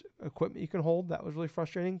upgrade how much equipment you can hold. That was really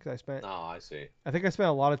frustrating because Oh, I see. I think I spent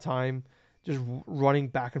a lot of time just running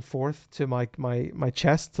back and forth to my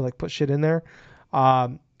chest to like put shit in there. Because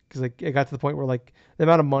like it got to the point where like the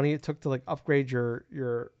amount of money it took to like upgrade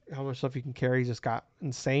your how much stuff you can carry just got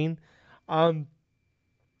insane. Um,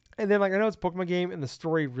 and then like I know it's a Pokemon game and the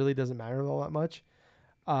story really doesn't matter all that much.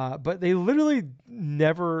 But they literally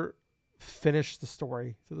never finish the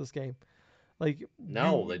story to this game. Like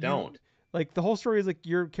No, they you don't. like the whole story is like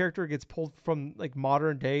your character gets pulled from like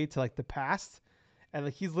modern day to like the past, and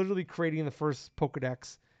like he's literally creating the first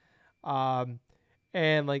Pokedex. Um,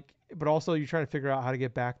 and like, but also you're trying to figure out how to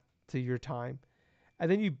get back to your time,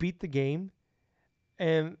 and then you beat the game,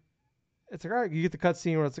 and it's like all right, you get the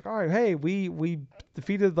cutscene where it's like all right, hey, we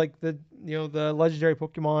defeated like the legendary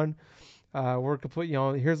Pokemon. We're complete.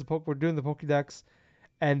 Here's we're doing the Pokedex,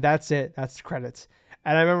 and that's it. That's the credits.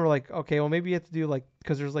 And I remember like, okay, well maybe you have to do like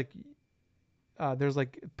because there's like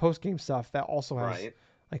post game stuff that also has Right.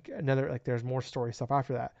 like another like there's more story stuff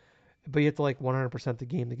after that, but you have to like 100% the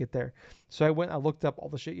game to get there. So I looked up all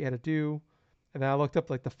the shit you had to do, and then I looked up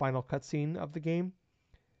like the final cutscene of the game,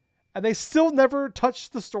 and they still never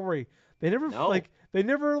touched the story. No. They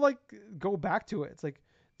never like go back to it. It's like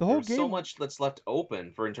the whole There's so game. much that's left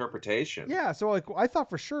open for interpretation. Yeah, so like I thought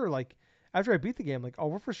for sure like after I beat the game like oh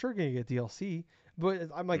we're for sure gonna get DLC, but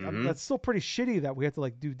Mm-hmm. that's still pretty shitty that we have to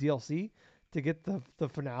like do DLC to get the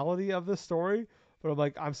finality of the story. But I'm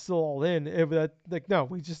like I'm still all in. That like no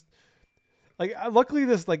we just like luckily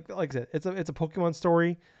this like I said it's a Pokemon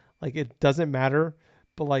story, like it doesn't matter.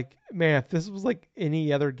 But like man if this was like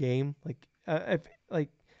any other game like if like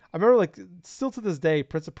I remember like still to this day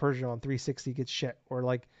Prince of Persia on 360 gets shit or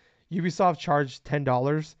like Ubisoft charged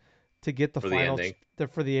 $10 to get the For the final ending.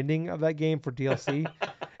 for the ending of that game for DLC.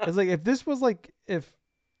 It's like if this was like if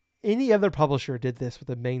any other publisher did this with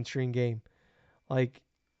a mainstream game, like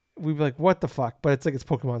we'd be like, what the fuck? But it's like it's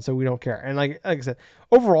Pokemon, so we don't care. And like I said,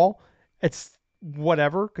 overall, it's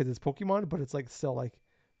whatever because it's Pokemon, but it's like still like,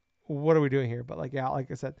 what are we doing here? But like yeah,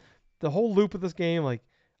 like I said, the whole loop of this game, like,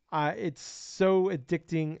 it's so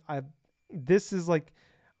addicting. This is like,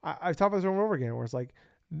 I've talked about this over and over again, where it's like,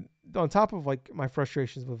 on top of like my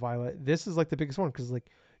frustrations with Violet, this is like the biggest one because like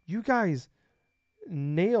you guys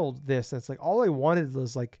nailed this. And it's like all I wanted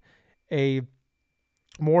was like a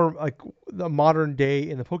more like the modern day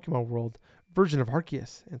in the Pokemon world version of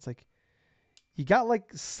Arceus. And it's like you got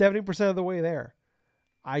like 70% of the way there.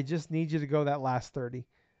 I just need you to go that last 30.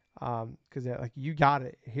 Because yeah, like you got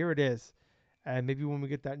it. Here it is. And maybe when we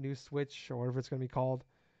get that new Switch or whatever it's gonna be called,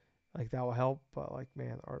 like that will help. But like,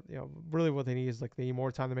 man, or really what they need is like they need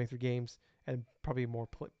more time to make their games and probably more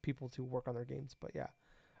people to work on their games. But yeah,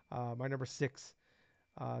 my number six,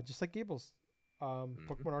 just like Gables, Hmm.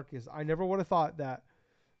 Pokemon Arceus. I never would have thought that.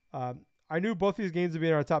 I knew both these games would be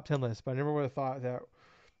in our top 10 list, but I never would have thought that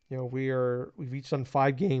we've each done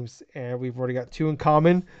 5 games and we've already got 2 in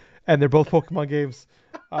common, and they're both Pokemon games.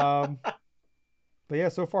 Um, but yeah,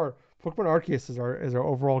 so far Pokemon Arceus is our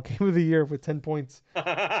overall game of the year with 10 points.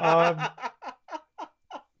 Um,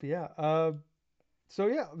 but yeah, so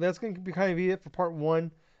yeah, that's going to be kind of it for part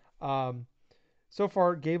one. Um, so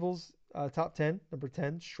far, Gables top 10. Number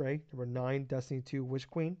 10, Stray. Number 9, Destiny 2, Witch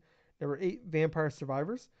Queen. Number 8, Vampire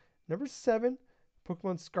Survivors. Number 7,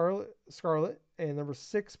 Pokemon Scarlet. And number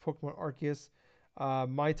 6, Pokemon Arceus.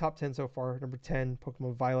 My top 10 so far. Number 10,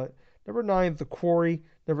 Pokemon Violet. Number 9, The Quarry.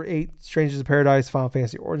 Number 8, Strangers of Paradise, Final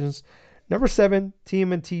Fantasy Origins. Number 7,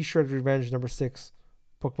 TMNT Shredder's Revenge. Number 6,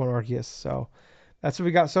 Pokemon Arceus. So that's what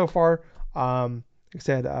we got so far. Like I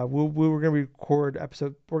said, we're gonna record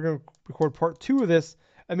episode. We're gonna record part 2 of this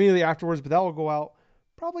immediately afterwards, but that will go out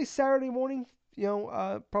probably Saturday morning.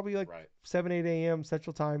 Probably like Right. 7 8 a.m.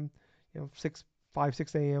 Central Time. 6 5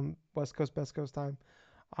 6 a.m. West Coast time.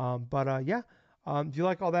 But yeah, if you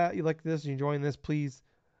like all that, you like this, you're enjoying this, please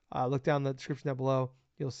look down the description down below.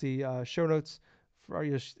 You'll see show notes.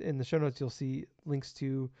 In the show notes, you'll see links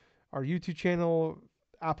to our YouTube channel,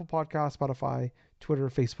 Apple Podcast, Spotify, Twitter,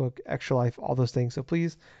 Facebook, Extra Life, all those things. So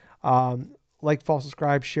please like, follow,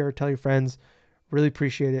 subscribe, share, tell your friends. Really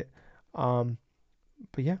appreciate it. But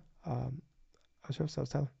yeah, I was your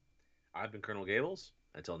host, Tyler. I've been Colonel Gables.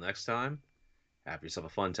 Until next time, have yourself a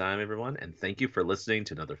fun time, everyone, and thank you for listening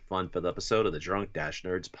to another fun-filled episode of the Drunk Dash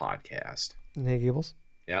Nerds podcast. And hey, Gables,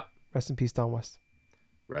 Yep. rest in peace, Don West.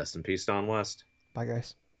 Rest in peace, Don West. Bye,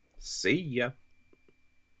 guys. See ya.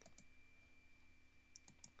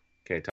 Okay,